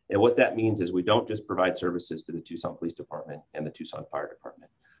 And what that means is we don't just provide services to the Tucson Police Department and the Tucson Fire Department.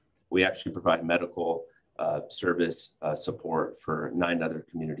 We actually provide medical service support for 9 other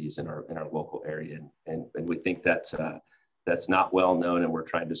communities in our local area. And we think that's not well known, and we're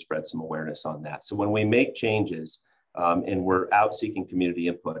trying to spread some awareness on that. So when we make changes and we're out seeking community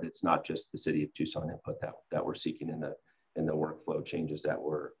input, it's not just the city of Tucson input that we're seeking in the workflow changes that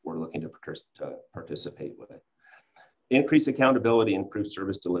we're looking to participate with. Increased accountability, improved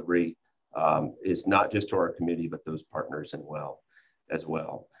service delivery is not just to our community, but those partners as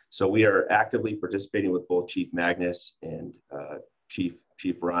well. So we are actively participating with both Chief Magnus and Chief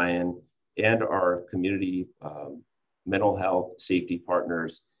Ryan and our community mental health safety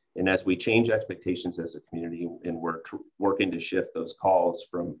partners. And as we change expectations as a community, and we're working to shift those calls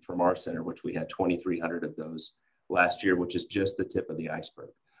from our center, which we had 2,300 of those last year, which is just the tip of the iceberg.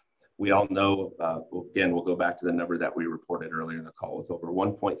 We all know, again, we'll go back to the number that we reported earlier in the call, with over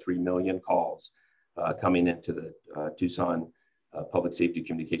 1.3 million calls coming into the Tucson Public Safety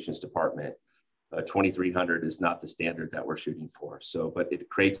Communications Department. 2,300 is not the standard that we're shooting for. So, but it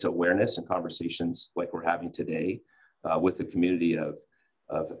creates awareness and conversations like we're having today with the community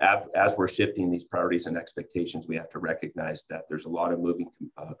as we're shifting these priorities and expectations. We have to recognize that there's a lot of moving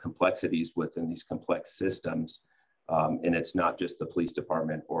complexities within these complex systems. And it's not just the police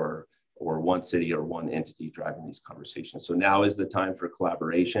department or one city or one entity driving these conversations. So now is the time for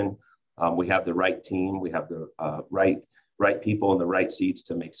collaboration. We have the right team. We have the right people in the right seats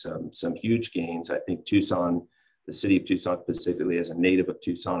to make some huge gains. I think Tucson, the city of Tucson specifically, as a native of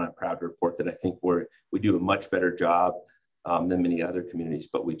Tucson, I'm proud to report that I think we do a much better job than many other communities,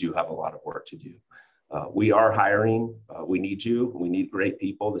 but we do have a lot of work to do. We are hiring. We need you. We need great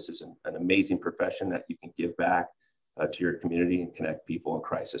people. This is an amazing profession that you can give back to your community and connect people in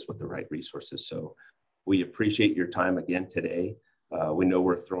crisis with the right resources. So we appreciate your time again today. We know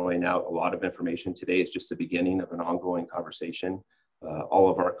we're throwing out a lot of information today. It's just the beginning of an ongoing conversation. All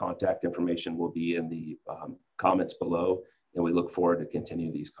of our contact information will be in the comments below. and we look forward to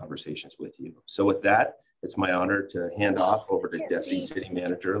continue these conversations with you. So with that, it's my honor to hand off over to Deputy City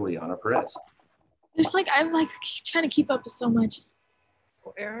Manager Liana Perez. I'm like trying to keep up with so much.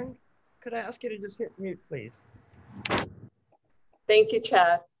 Well, Aaron, could I ask you to just hit mute, please? Thank you,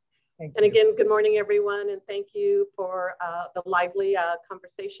 Chad. Thank and you. again, good morning, everyone. And thank you for the lively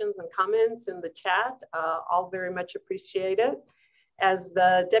conversations and comments in the chat, all very much appreciated. As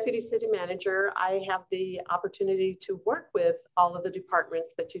the Deputy City Manager, I have the opportunity to work with all of the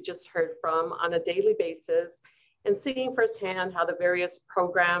departments that you just heard from on a daily basis and seeing firsthand how the various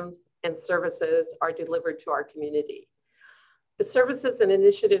programs and services are delivered to our community. The services and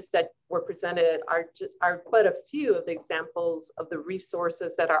initiatives that were presented are but a few of the examples of the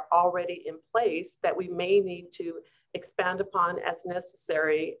resources that are already in place that we may need to expand upon as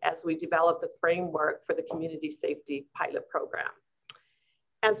necessary as we develop the framework for the Community Safety Pilot Program.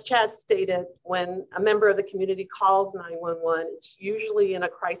 As Chad stated, when a member of the community calls 911, it's usually in a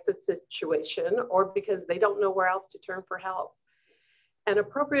crisis situation or because they don't know where else to turn for help. An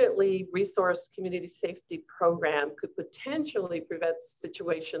appropriately resourced community safety program could potentially prevent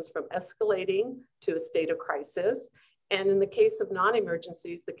situations from escalating to a state of crisis. And in the case of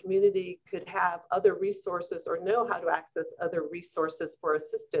non-emergencies, the community could have other resources or know how to access other resources for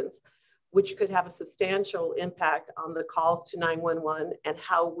assistance, which could have a substantial impact on the calls to 911 and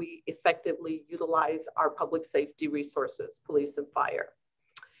how we effectively utilize our public safety resources, police and fire.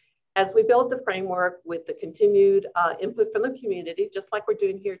 As we build the framework with the continued input from the community, just like we're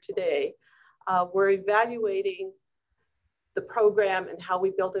doing here today, we're evaluating the program and how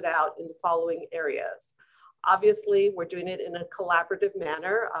we build it out in the following areas. Obviously, we're doing it in a collaborative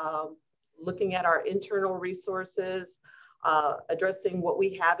manner, looking at our internal resources, addressing what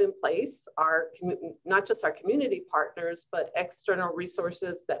we have in place, not just our community partners, but external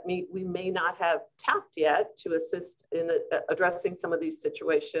resources that we may not have tapped yet to assist in addressing some of these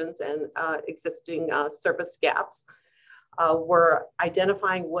situations and existing service gaps. We're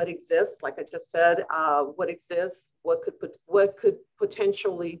identifying what exists, like I just said, what exists, what could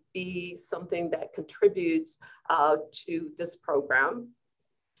potentially be something that contributes to this program.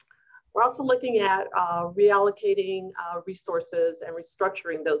 We're also looking at reallocating resources and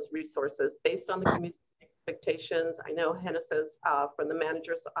restructuring those resources based on the community expectations. I know Genesis from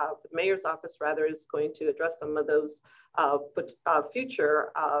the mayor's office rather is going to address some of those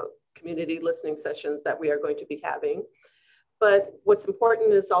future community listening sessions that we are going to be having. But what's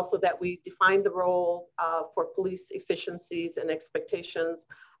important is also that we define the role for police efficiencies and expectations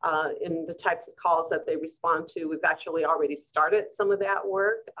in the types of calls that they respond to. We've actually already started some of that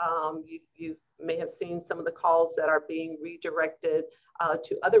work. You may have seen some of the calls that are being redirected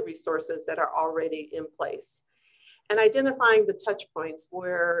to other resources that are already in place. And identifying the touch points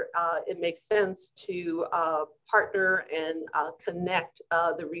where it makes sense to partner and connect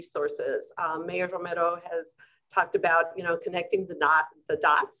the resources. Mayor Romero has talked about, connecting the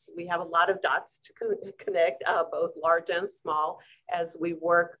dots. We have a lot of dots to connect, both large and small, as we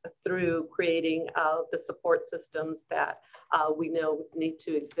work through creating the support systems that we know need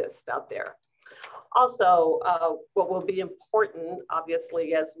to exist out there. Also, what will be important,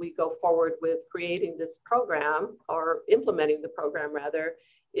 obviously, as we go forward with creating this program or implementing the program rather,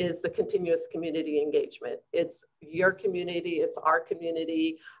 is the continuous community engagement. It's your community, it's our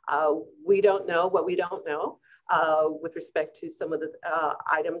community. We don't know what we don't know. With respect to some of the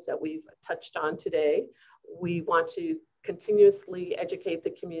items that we've touched on today. We want to continuously educate the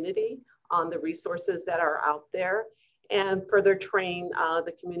community on the resources that are out there and further train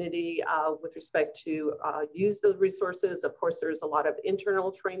the community with respect to use the resources. Of course, there's a lot of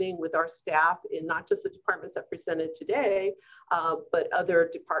internal training with our staff in not just the departments that presented today, but other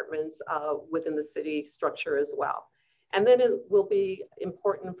departments within the city structure as well. And then it will be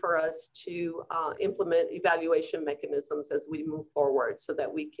important for us to implement evaluation mechanisms as we move forward so that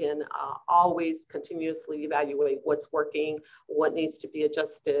we can always continuously evaluate what's working, what needs to be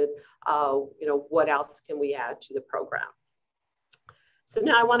adjusted, what else can we add to the program. So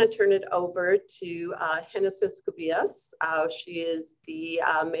now I want to turn it over to Genesis Cubillas. She is the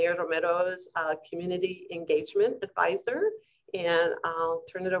Mayor Romero's Community Engagement Advisor, and I'll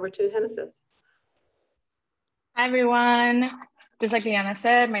turn it over to Genesis. Hi, everyone. Just like Liana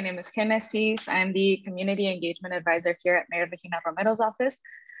said, my name is Genesis. I'm the Community Engagement Advisor here at Mayor Regina Romero's office.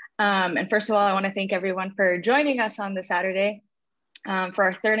 And first of all, I want to thank everyone for joining us on this Saturday for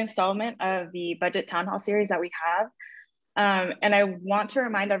our third installment of the Budget Town Hall series that we have. And I want to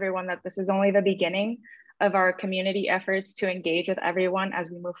remind everyone that this is only the beginning of our community efforts to engage with everyone as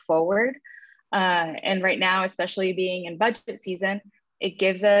we move forward. And right now, especially being in budget season, It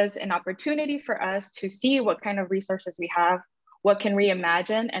gives us an opportunity for us to see what kind of resources we have, what can we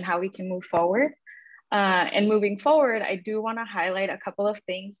imagine, and how we can move forward. And moving forward, I do want to highlight a couple of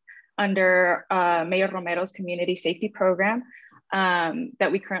things under Mayor Romero's community safety program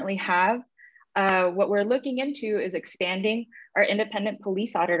that we currently have. What we're looking into is expanding our independent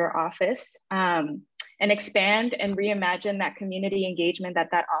police auditor office and expand and reimagine that community engagement that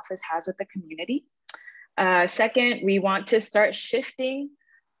that office has with the community. Second, we want to start shifting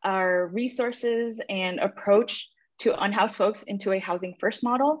our resources and approach to unhoused folks into a housing first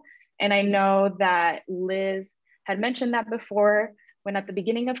model. And I know that Liz had mentioned that before, when at the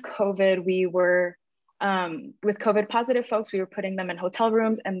beginning of COVID, we were, with COVID positive folks, we were putting them in hotel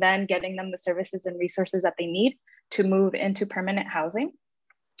rooms and then getting them the services and resources that they need to move into permanent housing.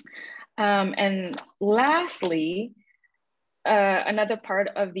 And lastly, another part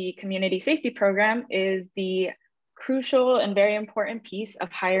of the community safety program is the crucial and very important piece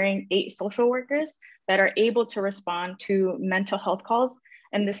of hiring 8 social workers that are able to respond to mental health calls.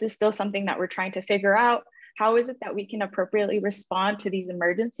 And this is still something that we're trying to figure out. How is it that we can appropriately respond to these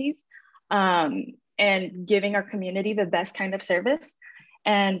emergencies and giving our community the best kind of service?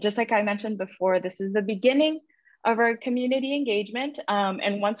 And just like I mentioned before, this is the beginning of our community engagement.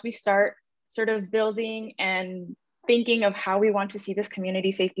 And once we start sort of building and thinking of how we want to see this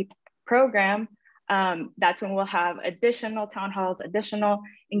community safety program, that's when we'll have additional town halls, additional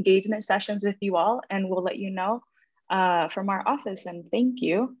engagement sessions with you all, and we'll let you know from our office. And thank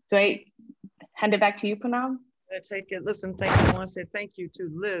you. Do I hand it back to you, Poonam? I take it. Listen, thank you. I want to say thank you to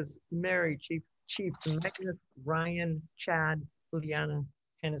Liz, Mary, Chief, Magnus, Ryan, Chad, Juliana,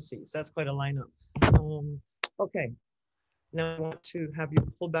 Hennessy. So that's quite a lineup. Okay, now I want to have you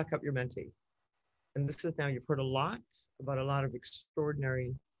pull back up your Menti. And this is now, you've heard a lot about a lot of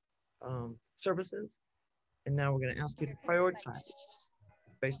extraordinary services. And now we're going to ask you to prioritize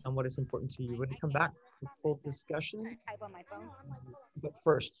based on what is important to you. We're going to come back to full discussion. But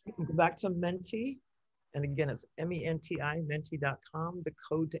first, you can go back to Menti. And again, it's MENTI, menti.com. The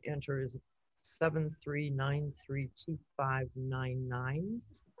code to enter is 73932599.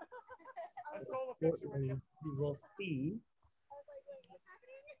 You will see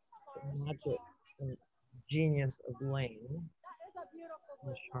the magic and genius of Lane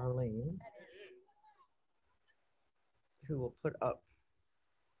and Charlene, who will put up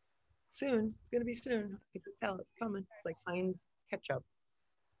soon. It's going to be soon. I can tell it's coming. It's like Heinz ketchup.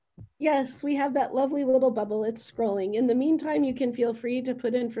 Yes, we have that lovely little bubble. It's scrolling. In the meantime, you can feel free to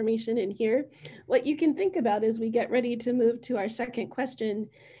put information in here. What you can think about as we get ready to move to our second question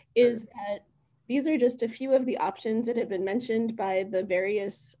is that these are just a few of the options that have been mentioned by the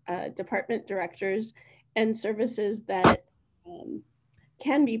various department directors and services that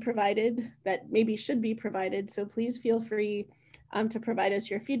can be provided, that maybe should be provided. So please feel free to provide us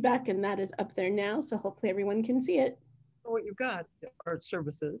your feedback, and that is up there now. So hopefully everyone can see it. What you've got are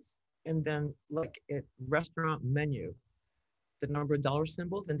services, and then like a restaurant menu, the number of dollar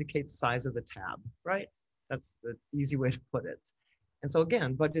symbols indicates size of the tab, right? That's the easy way to put it. And so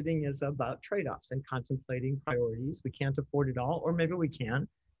again, budgeting is about trade-offs and contemplating priorities. We can't afford it all, or maybe we can.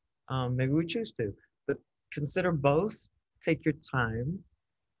 Maybe we choose to, but consider both, take your time,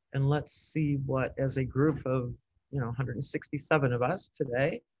 and let's see what, as a group of 167 of us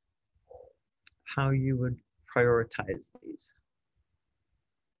today, how you would prioritize these.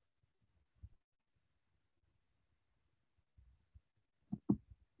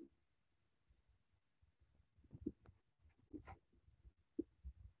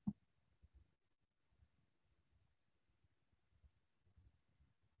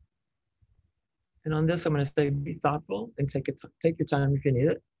 And on this, I'm going to say be thoughtful and take your time if you need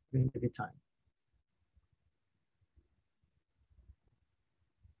it. I'm going to give you time.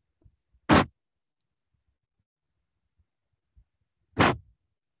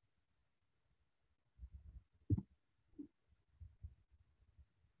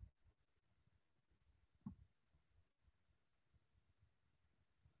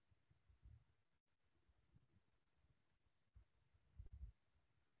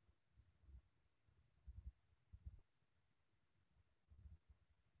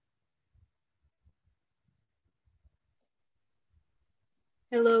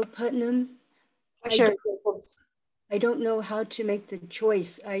 Hello, Putnam. Sure. I don't know how to make the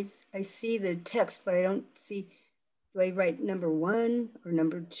choice. I see the text, but I don't see, do I write number 1 or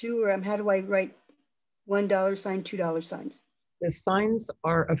number 2, or how do I write $1 sign, $2 signs? The signs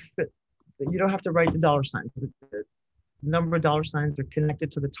are a fit. You don't have to write the dollar signs. The number of dollar signs are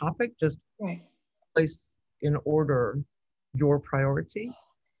connected to the topic. Just place in order your priority.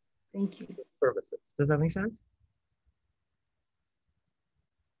 Thank you. Services. Does that make sense?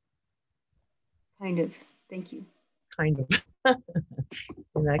 Kind of. Thank you. Kind of.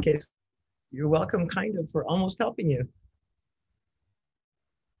 In that case, you're welcome, kind of, for almost helping you.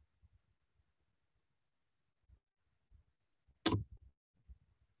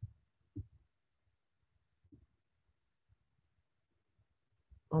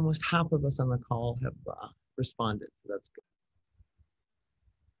 Almost half of us on the call have responded, so that's good.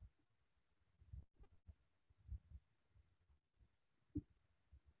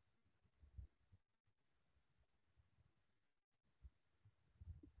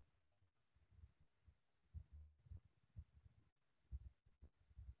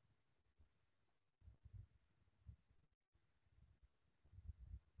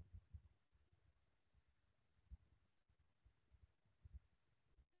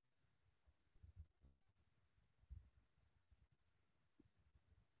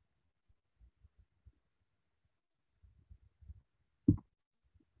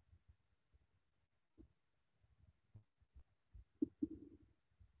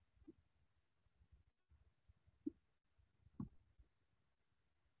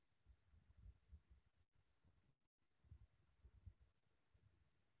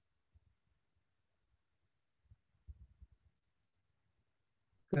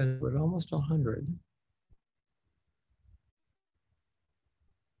 Good, we're almost 100.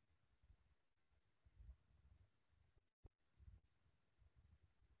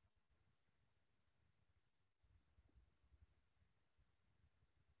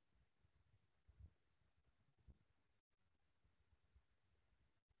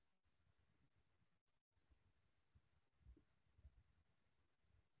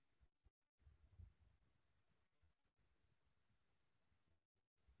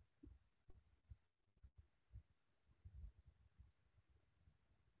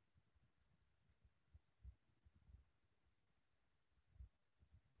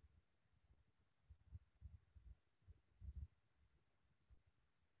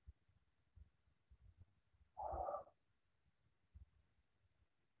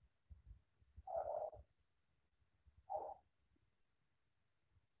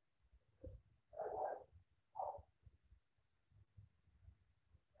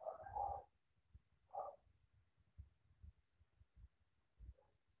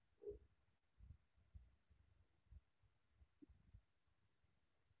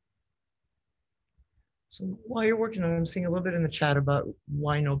 So while you're working on it, I'm seeing a little bit in the chat about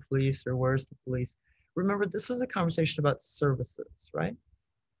why no police or where's the police. Remember, this is a conversation about services, right?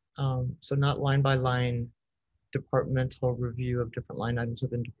 So not line by line departmental review of different line items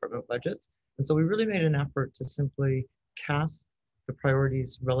within department budgets. And so we really made an effort to simply cast the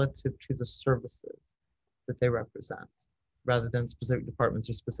priorities relative to the services that they represent, rather than specific departments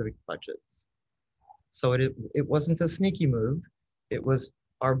or specific budgets. So it wasn't a sneaky move. It was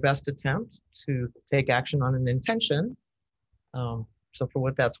our best attempt to take action on an intention. So for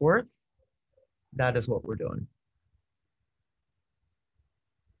what that's worth, that is what we're doing.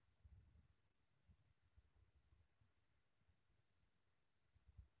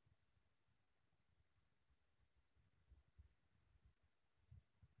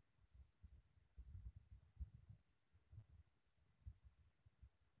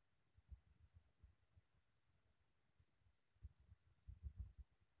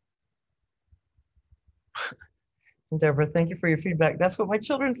 Deborah, thank you for your feedback. That's what my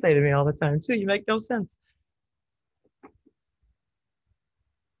children say to me all the time too. You make no sense.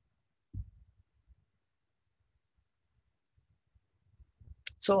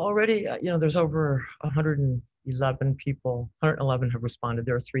 So already, there's over 111 people, 111 have responded.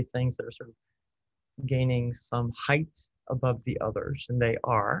 There are 3 things that are sort of gaining some height above the others, and they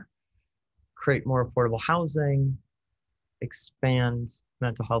are create more affordable housing, expand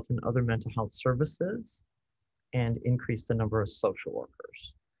mental health and other mental health services, and increase the number of social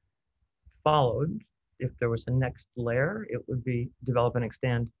workers. Followed, if there was a next layer, it would be develop and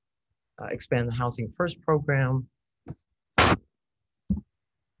expand the Housing First program,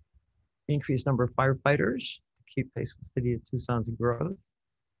 increase number of firefighters to keep pace with the City of Tucson's growth,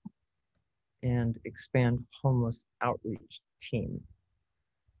 and expand homeless outreach team.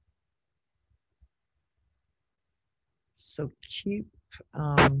 So keep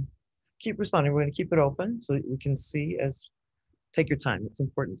responding. We're going to keep it open so that we can see take your time. It's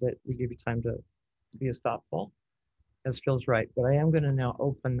important that we give you time to be as thoughtful as feels right. But I am going to now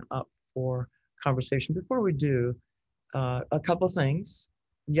open up for conversation. Before we do, a couple things.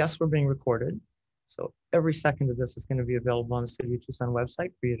 Yes, we're being recorded. So every second of this is going to be available on the City of Tucson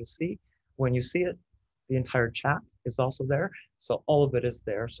website for you to see. When you see it, the entire chat is also there. So all of it is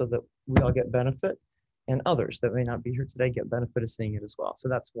there so that we all get benefit. and others that may not be here today get benefit of seeing it as well. So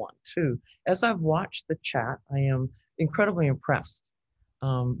that's one. Two, as I've watched the chat, I am incredibly impressed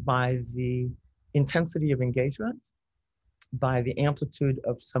by the intensity of engagement, by the amplitude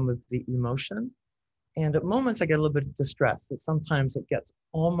of some of the emotion. And at moments I get a little bit distressed that sometimes it gets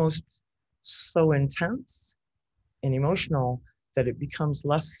almost so intense and emotional that it becomes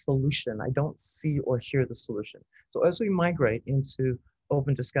less solution. I don't see or hear the solution. So as we migrate into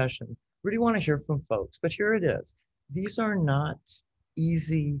open discussion, really want to hear from folks, but here it is. These are not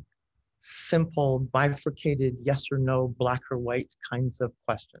easy, simple, bifurcated, yes or no, black or white kinds of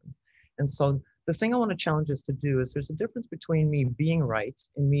questions. And so the thing I want to challenge us to do is there's a difference between me being right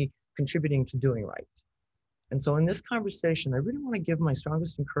and me contributing to doing right. And so in this conversation, I really want to give my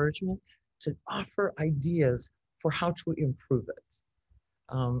strongest encouragement to offer ideas for how to improve it,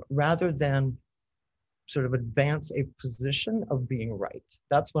 rather than sort of advance a position of being right.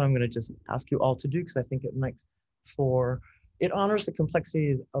 That's what I'm going to just ask you all to do, because I think it makes for, it honors the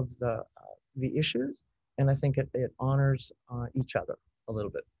complexity of the issues, and I think it honors each other a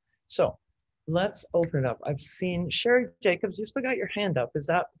little bit. So let's open it up. I've seen Sherry Jacobs, you've still got your hand up. Is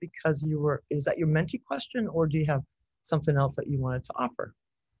that because is that your mentee question, or do you have something else that you wanted to offer?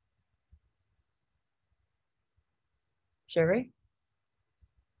 Sherry?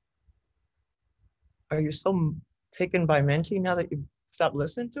 Are you so taken by mentee now that you've stopped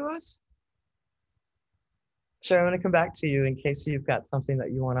listening to us? Sherry, I'm going to come back to you in case you've got something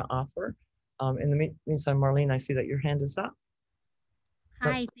that you want to offer. In the meantime, Marlene, I see that your hand is up.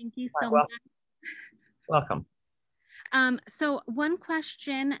 Hi, thank you so much. Welcome. So one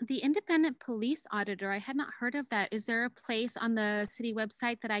question, the independent police auditor, I had not heard of that. Is there a place on the city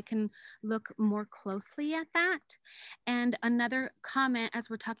website that I can look more closely at that? And another comment, as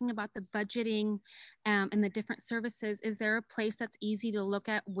we're talking about the budgeting and the different services, is there a place that's easy to look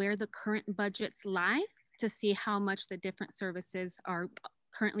at where the current budgets lie to see how much the different services are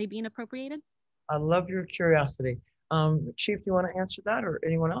currently being appropriated? I love your curiosity. Chief, do you want to answer that, or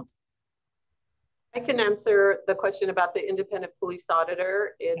anyone else? I can answer the question about the independent police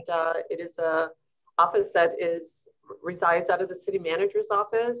auditor. It is a office that resides out of the city manager's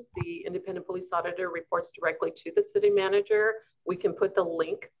office. The independent police auditor reports directly to the city manager. We can put the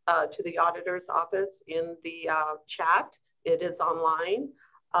link to the auditor's office in the chat. It is online.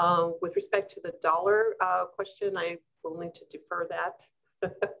 With respect to the dollar question, I will need to defer that.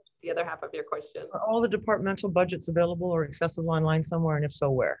 The other half of your question. Are all the departmental budgets available or accessible online somewhere, and if so,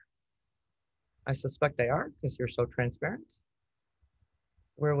 where? I suspect they are, because you're so transparent.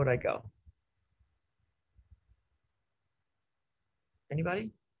 Where would I go?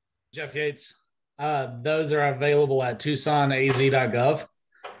 Anybody? Jeff Yates. Those are available at tucsonaz.gov.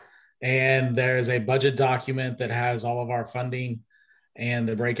 And there's a budget document that has all of our funding and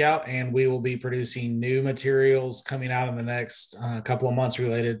the breakout. And we will be producing new materials coming out in the next couple of months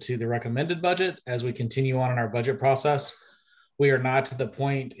related to the recommended budget as we continue on in our budget process. We are not to the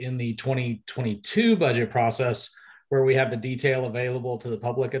point in the 2022 budget process where we have the detail available to the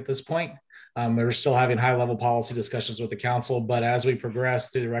public at this point. We're still having high-level policy discussions with the council, but as we progress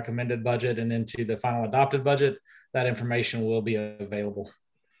through the recommended budget and into the final adopted budget, that information will be available.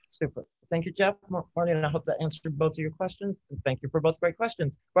 Super. Thank you, Jeff. Marlene, I hope that answered both of your questions. And thank you for both great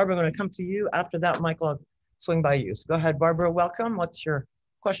questions. Barbara, I'm going to come to you. After that, Michael, I'll swing by you. So go ahead, Barbara, welcome. What's your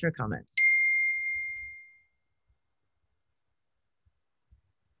question or comment?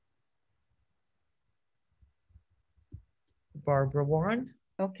 Barbara Warren.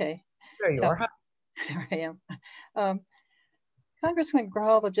 Okay. There you are. There I am. Congressman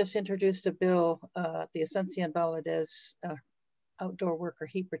Grijalva just introduced a bill, the Asuncion Valadez Outdoor Worker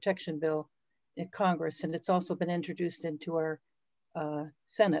Heat Protection Bill in Congress, and it's also been introduced into our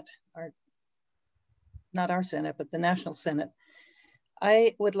Senate, not our Senate, but the National Senate.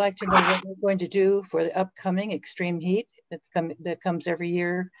 I would like to know what we're going to do for the upcoming extreme heat that comes every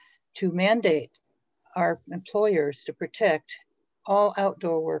year to mandate our employers to protect all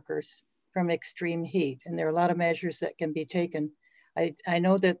outdoor workers from extreme heat. And there are a lot of measures that can be taken. I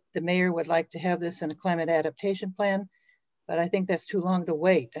know that the mayor would like to have this in a climate adaptation plan, but I think that's too long to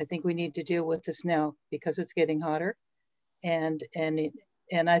wait. I think we need to deal with this now because it's getting hotter. And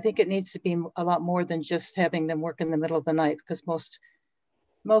I think it needs to be a lot more than just having them work in the middle of the night, because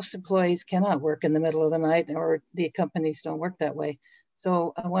most employees cannot work in the middle of the night, or the companies don't work that way.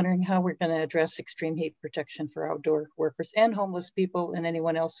 So I'm wondering how we're going to address extreme heat protection for outdoor workers and homeless people and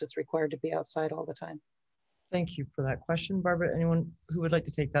anyone else that's required to be outside all the time. Thank you for that question, Barbara. Anyone who would like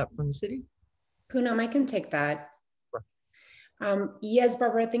to take that from the city? Poonam, I can take that. Sure. Yes,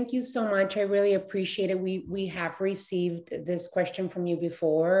 Barbara, thank you so much. I really appreciate it. We have received this question from you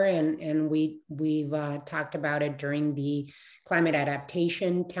before, and we've talked about it during the climate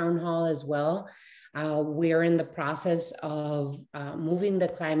adaptation town hall as well. We're in the process of moving the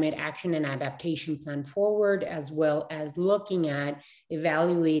climate action and adaptation plan forward, as well as looking at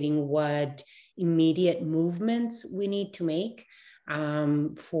evaluating what immediate movements we need to make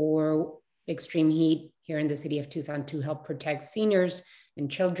for extreme heat here in the city of Tucson to help protect seniors and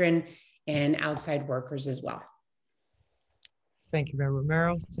children and outside workers as well. Thank you, Mayor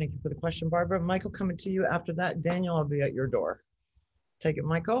Romero. Thank you for the question, Barbara. Michael, coming to you after that. Daniel, I'll be at your door. Take it,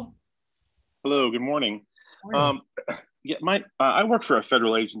 Michael. Hello, good morning. Yeah, I work for a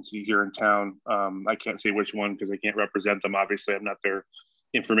federal agency here in town. I can't say which one because I can't represent them. Obviously, I'm not their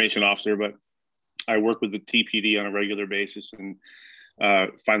information officer, but I work with the TPD on a regular basis and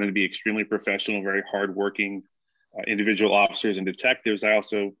find them to be extremely professional, very hardworking individual officers and detectives. I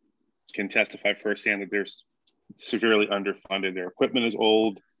also can testify firsthand that they're severely underfunded. Their equipment is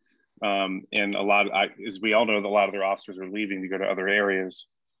old, and as we all know, a lot of their officers are leaving to go to other areas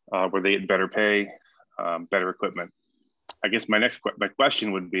where they get better pay, better equipment. I guess my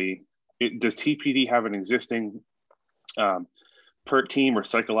question would be, does TPD have an existing PERT team or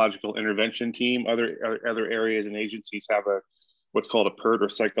psychological intervention team? Other areas and agencies have what's called a PERT or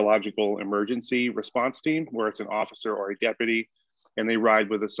psychological emergency response team, where it's an officer or a deputy, and they ride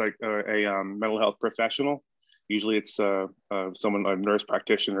with a mental health professional. Usually it's someone, a nurse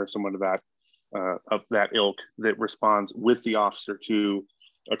practitioner, someone of that ilk, that responds with the officer to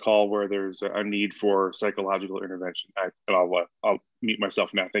a call where there's a need for psychological intervention. I'll mute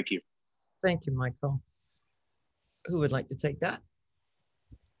myself now. Thank you. Thank you, Michael. Who would like to take that?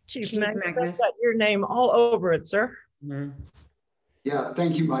 Chief Magnus. Got your name all over it, sir. Mm-hmm. Yeah,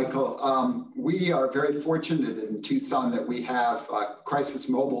 thank you, Michael. We are very fortunate in Tucson that we have crisis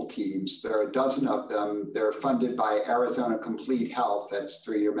mobile teams. There are a dozen of them. They're funded by Arizona Complete Health. That's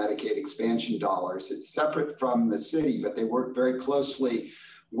through your Medicaid expansion dollars. It's separate from the city, but they work very closely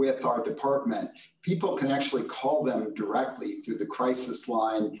with our department. People can actually call them directly through the crisis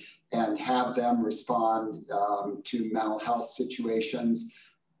line and have them respond to mental health situations.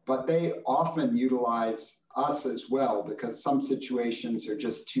 But they often utilize us as well, because some situations are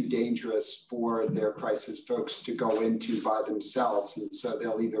just too dangerous for their crisis folks to go into by themselves. And so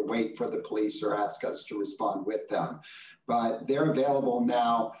they'll either wait for the police or ask us to respond with them. But they're available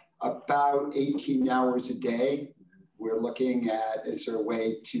now about 18 hours a day. We're looking at, is there a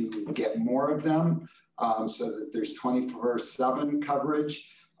way to get more of them so that there's 24/7 coverage?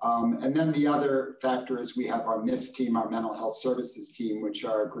 And then the other factor is we have our MISS team, our mental health services team, which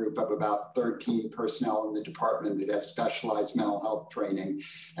are a group of about 13 personnel in the department that have specialized mental health training.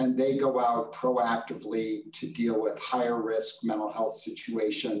 And they go out proactively to deal with higher risk mental health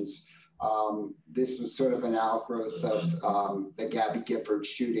situations. This was sort of an outgrowth of the Gabby Gifford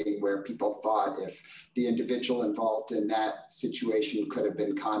shooting, where people thought if the individual involved in that situation could have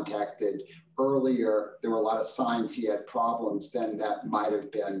been contacted earlier, there were a lot of signs he had problems, then that might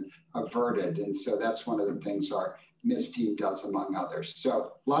have been averted. And so that's one of the things our MISS team does, among others.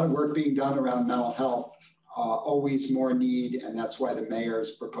 So a lot of work being done around mental health, always more need. And that's why the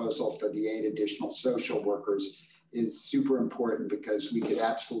mayor's proposal for the 8 additional social workers is super important, because we could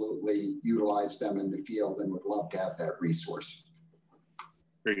absolutely utilize them in the field and would love to have that resource.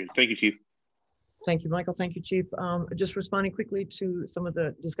 Very good. Thank you, Chief. Thank you, Michael. Thank you, Chief. Just responding quickly to some of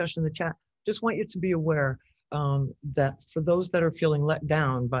the discussion in the chat, just want you to be aware that for those that are feeling let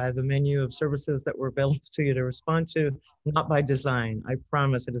down by the menu of services that were available to you to respond to, not by design. I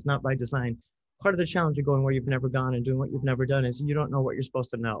promise it is not by design. Part of the challenge of going where you've never gone and doing what you've never done is you don't know what you're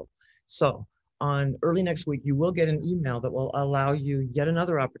supposed to know. So on early next week, you will get an email that will allow you yet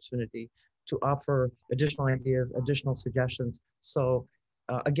another opportunity to offer additional ideas, additional suggestions. So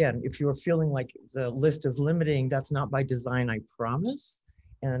again, if you're feeling like the list is limiting, that's not by design, I promise.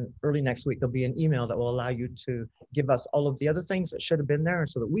 And early next week, there'll be an email that will allow you to give us all of the other things that should have been there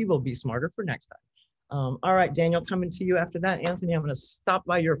so that we will be smarter for next time. All right, Daniel, coming to you after that. Anthony, I'm gonna stop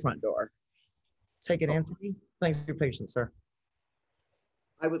by your front door. Take it, Anthony. Thanks for your patience, sir.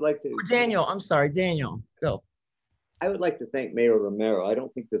 I would like to. Oh, Daniel, I'm sorry, Daniel, go. I would like to thank Mayor Romero. I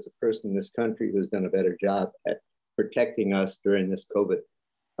don't think there's a person in this country who's done a better job at protecting us during this COVID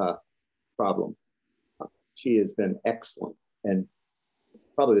problem. She has been excellent and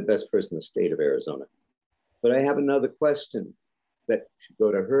probably the best person in the state of Arizona. But I have another question that should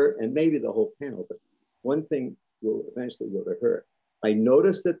go to her and maybe the whole panel, but one thing will eventually go to her. I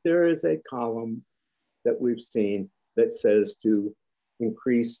noticed that there is a column that we've seen that says to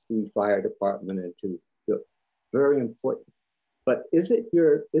increase the fire department and to, very important. But is it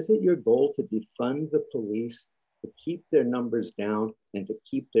your goal to defund the police, to keep their numbers down and to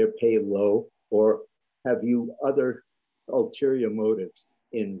keep their pay low? Or have you other ulterior motives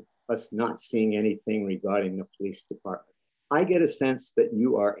in us not seeing anything regarding the police department? I get a sense that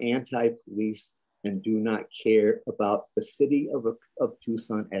you are anti-police and do not care about the city of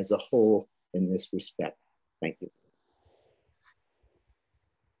Tucson as a whole in this respect. Thank you.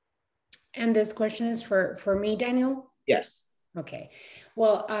 And this question is for me, Daniel? Yes. Okay.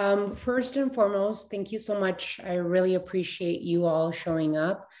 Well, first and foremost, thank you so much. I really appreciate you all showing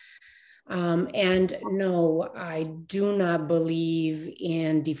up. And no, I do not believe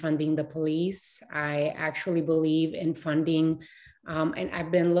in defunding the police. I actually believe in funding. And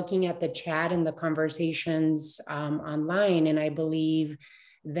I've been looking at the chat and the conversations online, and I believe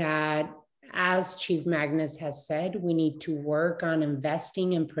that, as Chief Magnus has said, we need to work on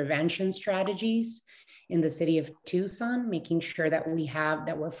investing in prevention strategies in the city of Tucson, making sure that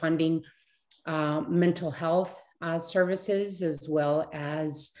we're funding mental health services, as well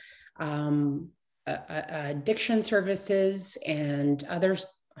as addiction services and others,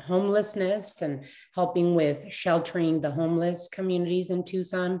 homelessness, and helping with sheltering the homeless communities in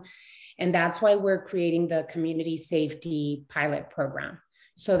Tucson. And that's why we're creating the community safety pilot program,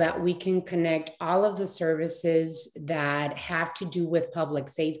 so that we can connect all of the services that have to do with public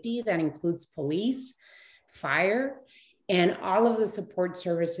safety. That includes police, fire, and all of the support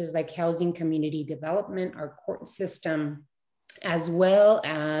services like housing, community development, our court system, as well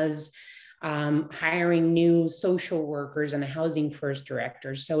as hiring new social workers and a housing first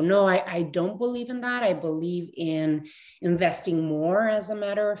director. So no, I don't believe in that. I believe in investing more, as a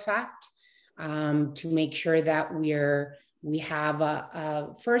matter of fact, to make sure that we have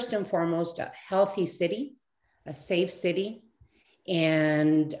a first and foremost, a healthy city, a safe city,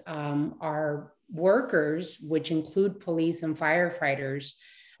 and our workers, which include police and firefighters,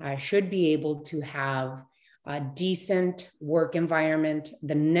 should be able to have a decent work environment,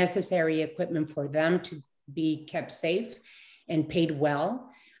 the necessary equipment for them to be kept safe and paid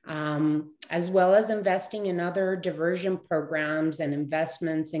well, as well as investing in other diversion programs and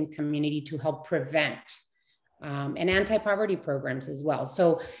investments in community to help prevent, and anti-poverty programs as well.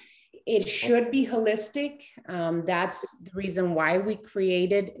 So it should be holistic. That's the reason why we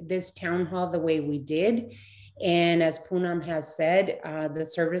created this town hall the way we did. And as Poonam has said, the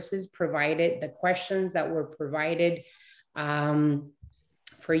services provided, the questions that were provided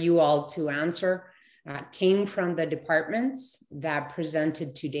for you all to answer came from the departments that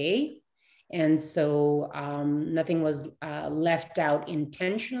presented today. And so nothing was left out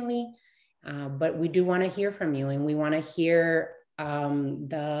intentionally, but we do want to hear from you, and we want to hear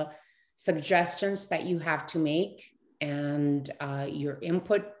the suggestions that you have to make, and your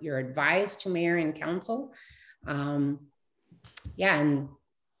input, your advice to mayor and council. Yeah, and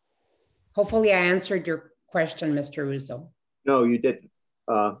hopefully I answered your question, Mr. Russo. No, you didn't.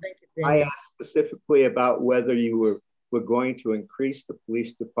 I asked specifically about whether you were going to increase the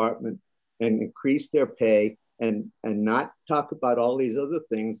police department and increase their pay, and not talk about all these other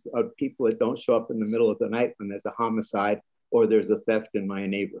things of people that don't show up in the middle of the night when there's a homicide or there's a theft in my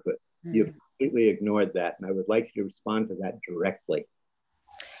neighborhood. Mm-hmm. You've completely ignored that, and I would like you to respond to that directly.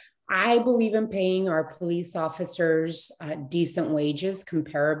 I believe in paying our police officers decent wages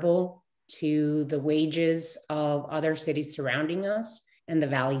comparable to the wages of other cities surrounding us and the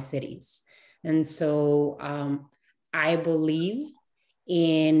Valley cities. And so I believe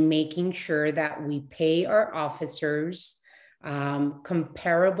in making sure that we pay our officers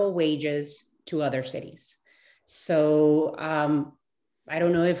comparable wages to other cities. So I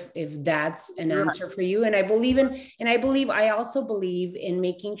don't know if that's an answer for you. And I also believe in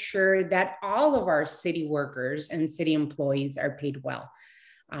making sure that all of our city workers and city employees are paid well.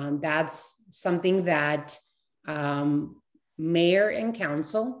 That's something that mayor and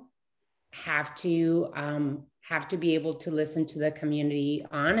council have to be able to listen to the community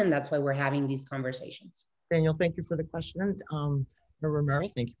on, and that's why we're having these conversations. Daniel, thank you for the question. Romero,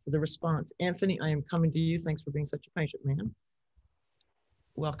 thank you for the response. Anthony, I am coming to you. Thanks for being such a patient man.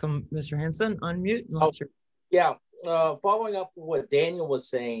 Welcome, Mr. Hanson. Unmute. Yeah, following up what Daniel was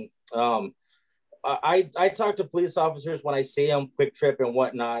saying, I talk to police officers when I see them, Quick Trip and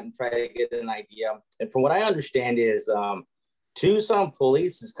whatnot, and try to get an idea. And from what I understand is Tucson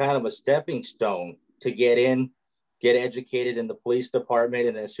Police is kind of a stepping stone to get in, get educated in the police department.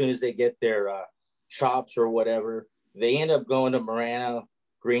 And as soon as they get their chops or whatever, they end up going to Marana,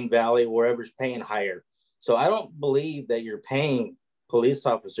 Green Valley, wherever's paying higher. So I don't believe that you're paying police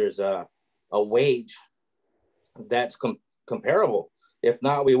officers a wage that's comparable. If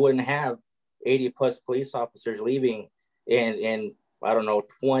not, we wouldn't have 80 plus police officers leaving and I don't know,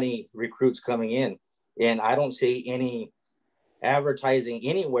 20 recruits coming in. And I don't see any advertising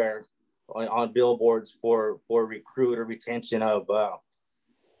anywhere on billboards for recruit or retention of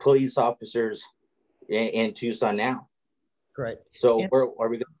police officers in Tucson now. Great. So are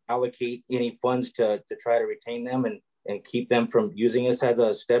we going to allocate any funds to try to retain them and keep them from using us as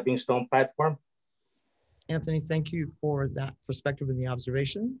a stepping stone platform? Anthony, thank you for that perspective and the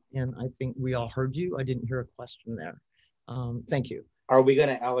observation. And I think we all heard you. I didn't hear a question there. Thank you. Are we going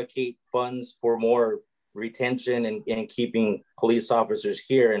to allocate funds for more retention and keeping police officers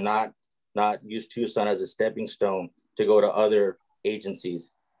here and not use Tucson as a stepping stone to go to other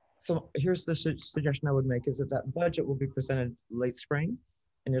agencies? So here's the suggestion I would make is that budget will be presented late spring,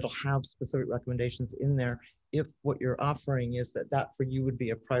 and it'll have specific recommendations in there. If what you're offering is that for you would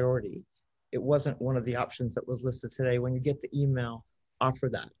be a priority, it wasn't one of the options that was listed today. When you get the email, offer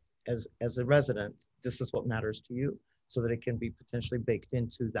that as a resident, this is what matters to you, so that it can be potentially baked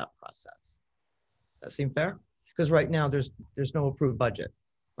into that process. That seem fair? Because right now there's no approved budget,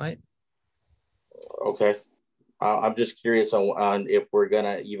 right? Okay. I'm just curious on if we're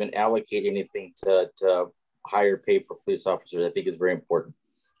gonna even allocate anything to higher pay for police officers. I think it's very important.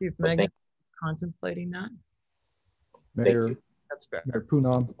 Chief Megan, contemplating that? Mayor, that's fair. Mayor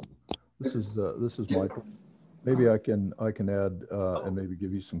Poonam, this is Michael. Maybe I can add and maybe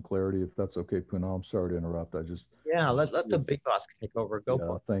give you some clarity if that's okay, Poonam. I'm sorry to interrupt. Let the big boss take over. Go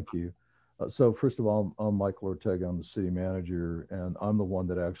for it. Thank you. So first of all, I'm Michael Ortega. I'm the city manager, and I'm the one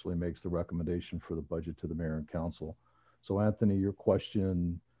that actually makes the recommendation for the budget to the mayor and council. So Anthony, your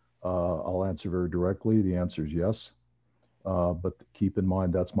question, I'll answer very directly. The answer is yes. But keep in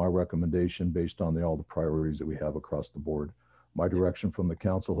mind, that's my recommendation based on all the priorities that we have across the board. My direction from the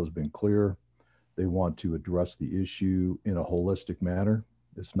council has been clear. They want to address the issue in a holistic manner.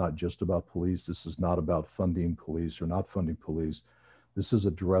 It's not just about police. This is not about funding police or not funding police. This is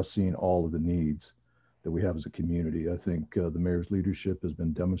addressing all of the needs that we have as a community. I think the mayor's leadership has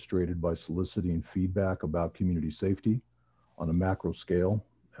been demonstrated by soliciting feedback about community safety on a macro scale.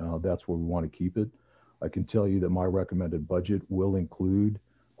 That's where we want to keep it. I can tell you that my recommended budget will include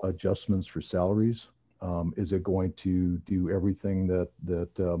adjustments for salaries. Is it going to do everything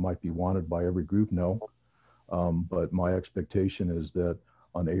that might be wanted by every group? No. But my expectation is that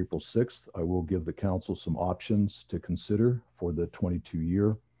on April 6th, I will give the council some options to consider for the 22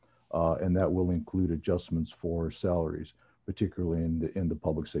 year, and that will include adjustments for salaries, particularly in the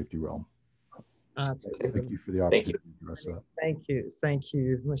public safety realm. Thank you for the opportunity to address that. Thank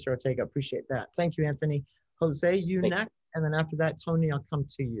you, Mr. Ortega. Appreciate that. Thank you, Anthony. Jose, you next, and then after that, Tony, I'll come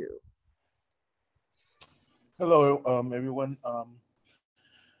to you. Hello, everyone.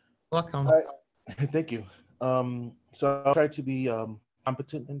 Welcome. Thank you. So I'll try to be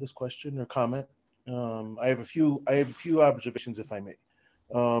competent in this question or comment. I have a few observations, if I may.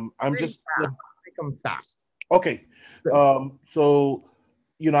 I'm just make them fast. Okay. So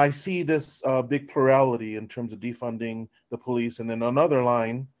I see this big plurality in terms of defunding the police, and then another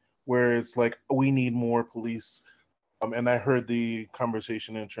line where it's like we need more police. And I heard the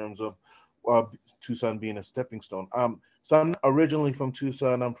conversation in terms of Tucson being a stepping stone. So I'm originally from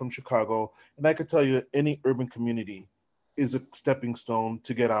Tucson. I'm from Chicago, and I could tell you any urban community is a stepping stone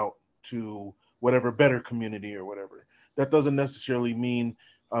to get out to whatever better community or whatever. That doesn't necessarily mean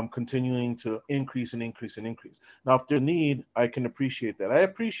continuing to increase and increase and increase. Now, if there's need, I can appreciate that. I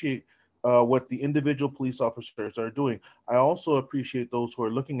appreciate what the individual police officers are doing. I also appreciate those who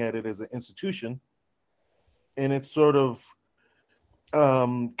are looking at it as an institution, and it's sort of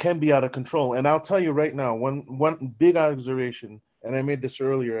can be out of control. And I'll tell you right now, one big observation, and I made this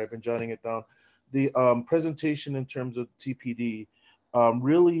earlier, I've been jotting it down. The presentation in terms of TPD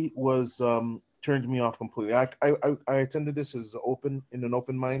really was turned me off completely. I attended this as in an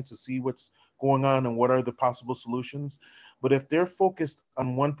open mind to see what's going on and what are the possible solutions. But if they're focused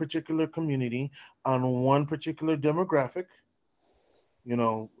on one particular community, on one particular demographic,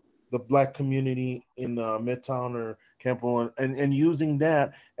 the Black community in Midtown or Campbell, and using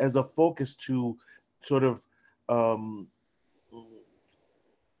that as a focus to sort of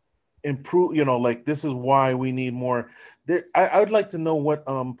improve, like this is why we need more. I would like to know what,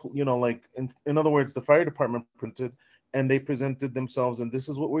 like in other words, the fire department printed and they presented themselves and this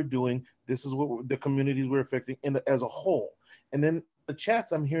is what we're doing. This is what the communities we're affecting as a whole. And then the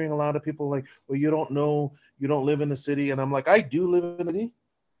chats, I'm hearing a lot of people like, well, you don't know, you don't live in the city. And I'm like, I do live in the city.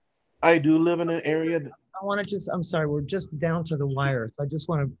 I do live in an area. I want to I'm sorry, we're just down to the wire. So I just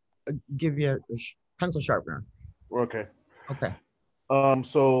want to give you a pencil sharpener. Okay. Okay.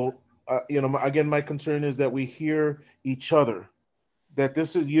 So, again, my concern is that we hear each other that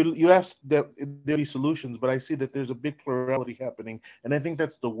this is, you asked that there be solutions, but I see that there's a big plurality happening. And I think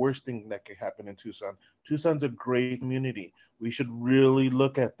that's the worst thing that could happen in Tucson. Tucson's a great community. We should really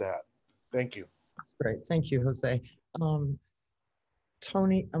look at that. Thank you. That's great. Thank you, Jose.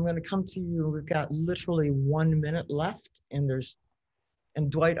 Tony, I'm going to come to you. We've got literally 1 minute left, and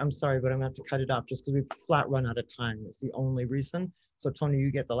Dwight, I'm sorry, but I'm going to have to cut it off just because we've flat run out of time. It's the only reason. So Tony,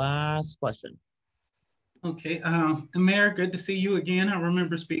 you get the last question. Okay, Mayor, good to see you again. I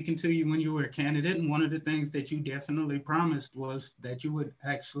remember speaking to you when you were a candidate, and one of the things that you definitely promised was that you would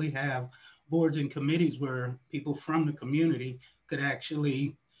actually have boards and committees where people from the community could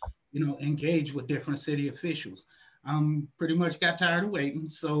actually, engage with different city officials. Pretty much got tired of waiting,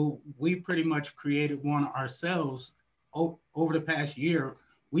 so we pretty much created one ourselves. Over the past year,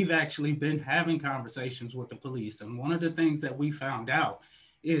 we've actually been having conversations with the police, and one of the things that we found out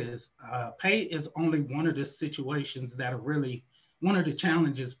is pay is only one of the situations that are really one of the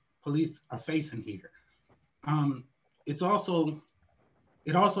challenges police are facing here. It also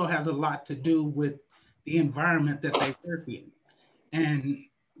has a lot to do with the environment that they work in. And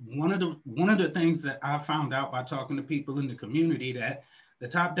one of the things that I found out by talking to people in the community, that the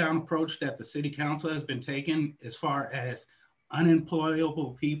top-down approach that the city council has been taking as far as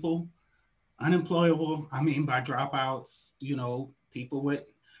unemployable people, unemployable, I mean by dropouts, people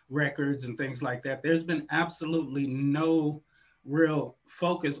with records and things like that. There's been absolutely no real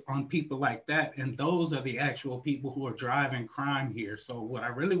focus on people like that. And those are the actual people who are driving crime here. So what I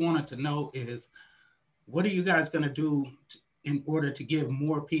really wanted to know is, what are you guys going to do in order to give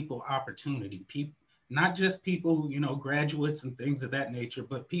more people opportunity? Not just people, graduates and things of that nature,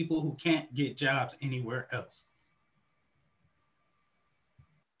 but people who can't get jobs anywhere else.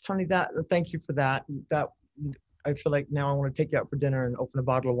 Tony, thank you for that. I feel like now I want to take you out for dinner and open a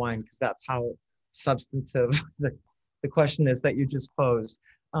bottle of wine, because that's how substantive the question is that you just posed.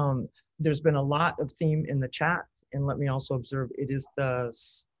 There's been a lot of theme in the chat, and let me also observe, it is the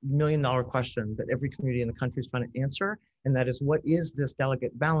million-dollar question that every community in the country is trying to answer, and that is, what is this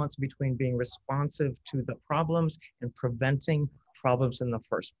delicate balance between being responsive to the problems and preventing problems in the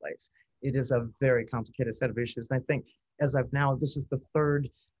first place? It is a very complicated set of issues, and I think this is the third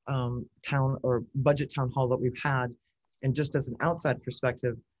town or budget town hall that we've had. And just as an outside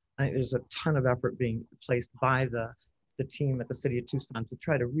perspective, I think there's a ton of effort being placed by the team at the city of Tucson to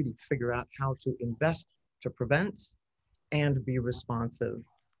try to really figure out how to invest to prevent and be responsive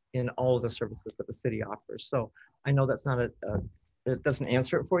in all of the services that the city offers. So I know that's not it doesn't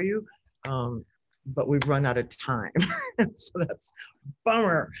answer it for you, but we've run out of time. So that's a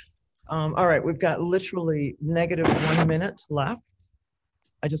bummer. All right, we've got literally -1 minute left.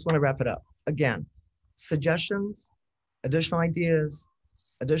 I just want to wrap it up. Again, suggestions, additional ideas,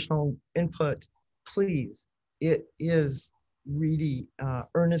 additional input, please. It is really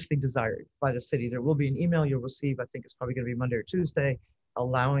earnestly desired by the city. There will be an email you'll receive, I think it's probably going to be Monday or Tuesday,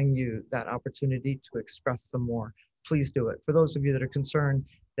 allowing you that opportunity to express some more. Please do it. For those of you that are concerned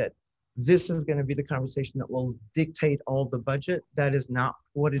that this is going to be the conversation that will dictate all the budget, that is not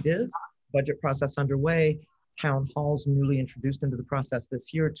what it is. Budget process underway. Town halls newly introduced into the process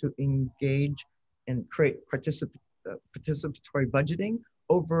this year to engage and create participatory budgeting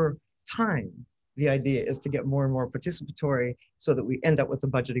over time. The idea is to get more and more participatory so that we end up with a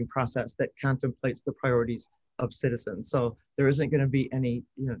budgeting process that contemplates the priorities of citizens. So there isn't going to be any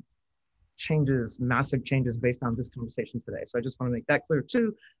changes, massive changes based on this conversation today. So I just want to make that clear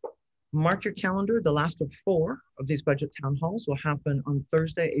too. Mark your calendar. The last of 4 of these budget town halls will happen on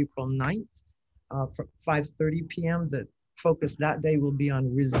Thursday, April 9th. From 5:30 p.m. The focus that day will be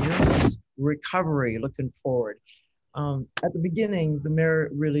on resilience recovery, looking forward. At the beginning, the mayor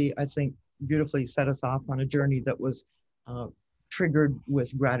really, I think, beautifully set us off on a journey that was triggered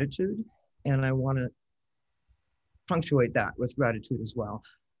with gratitude. And I want to punctuate that with gratitude as well.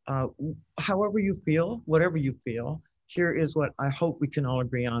 However you feel, whatever you feel, here is what I hope we can all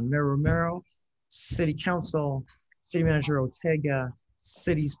agree on. Mayor Romero, City Council, City Manager Ortega,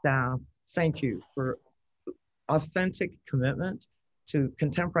 city staff, thank you for authentic commitment to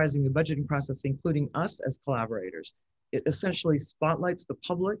contemporizing the budgeting process, including us as collaborators. It essentially spotlights the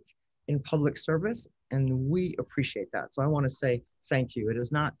public in public service, and we appreciate that. So I want to say thank you. It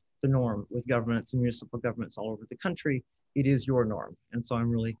is not the norm with governments and municipal governments all over the country. It is your norm. And so I'm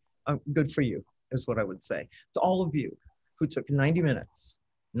really good for you, is what I would say. To all of you who took 90 minutes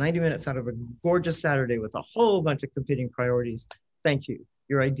out of a gorgeous Saturday with a whole bunch of competing priorities, thank you.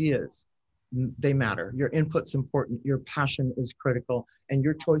 Your ideas, they matter. Your input's important. Your passion is critical. And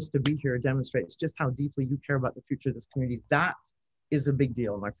your choice to be here demonstrates just how deeply you care about the future of this community. That is a big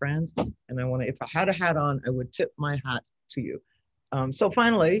deal, my friends. And I want to, if I had a hat on, I would tip my hat to you. So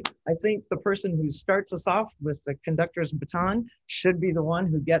finally, I think the person who starts us off with the conductor's baton should be the one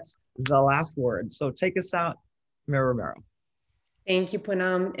who gets the last word. So take us out, Mayor Romero. Thank you,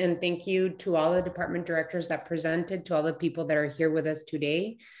 Poonam, and thank you to all the department directors that presented, to all the people that are here with us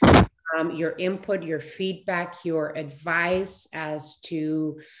today. Your input, your feedback, your advice as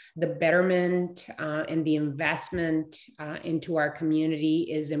to the betterment and the investment into our community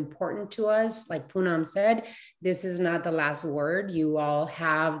is important to us. Like Poonam said, this is not the last word. You all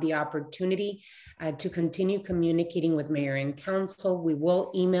have the opportunity to continue communicating with Mayor and Council. We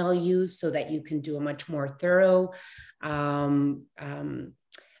will email you so that you can do a much more thorough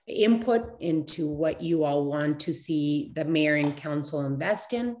input into what you all want to see the Mayor and Council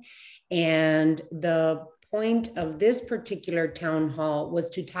invest in. And the point of this particular town hall was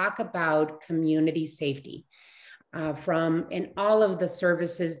to talk about community safety and all of the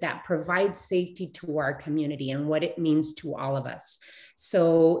services that provide safety to our community and what it means to all of us.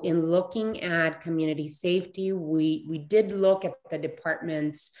 So in looking at community safety, we did look at the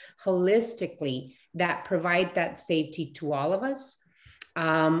departments holistically that provide that safety to all of us.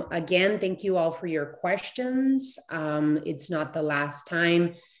 Again, thank you all for your questions. It's not the last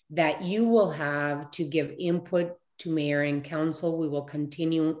time that you will have to give input to Mayor and Council. We will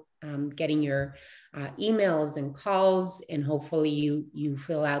continue getting your emails and calls, and hopefully you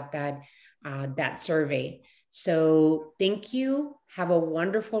fill out that survey. So thank you. Have a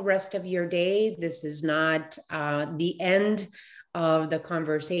wonderful rest of your day. This is not the end of the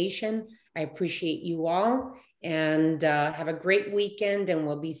conversation. I appreciate you all, and have a great weekend, and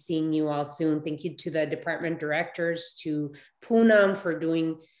we'll be seeing you all soon. Thank you to the department directors, to Poonam for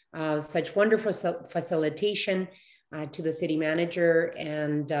doing such wonderful facilitation, to the city manager,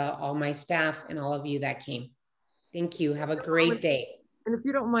 and all my staff and all of you that came. Thank you. Have a great day. And if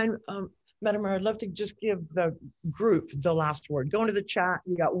you don't mind, Madam Mayor, I'd love to just give the group the last word. Go into the chat.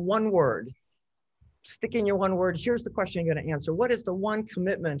 You got one word. Stick in your one word. Here's the question you're going to answer. What is the one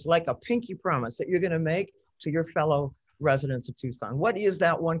commitment, like a pinky promise, that you're going to make to your fellow residents of Tucson? What is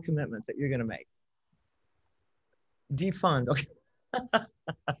that one commitment that you're going to make? Defund. Okay.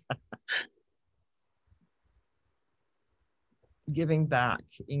 Giving back,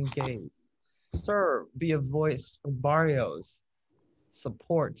 engage, serve, be a voice for barrios,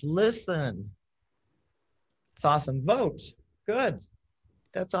 support, listen. It's awesome. Vote. Good.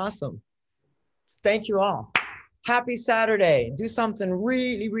 That's awesome. Thank you all. Happy Saturday. Do something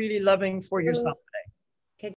really, really loving for yourself.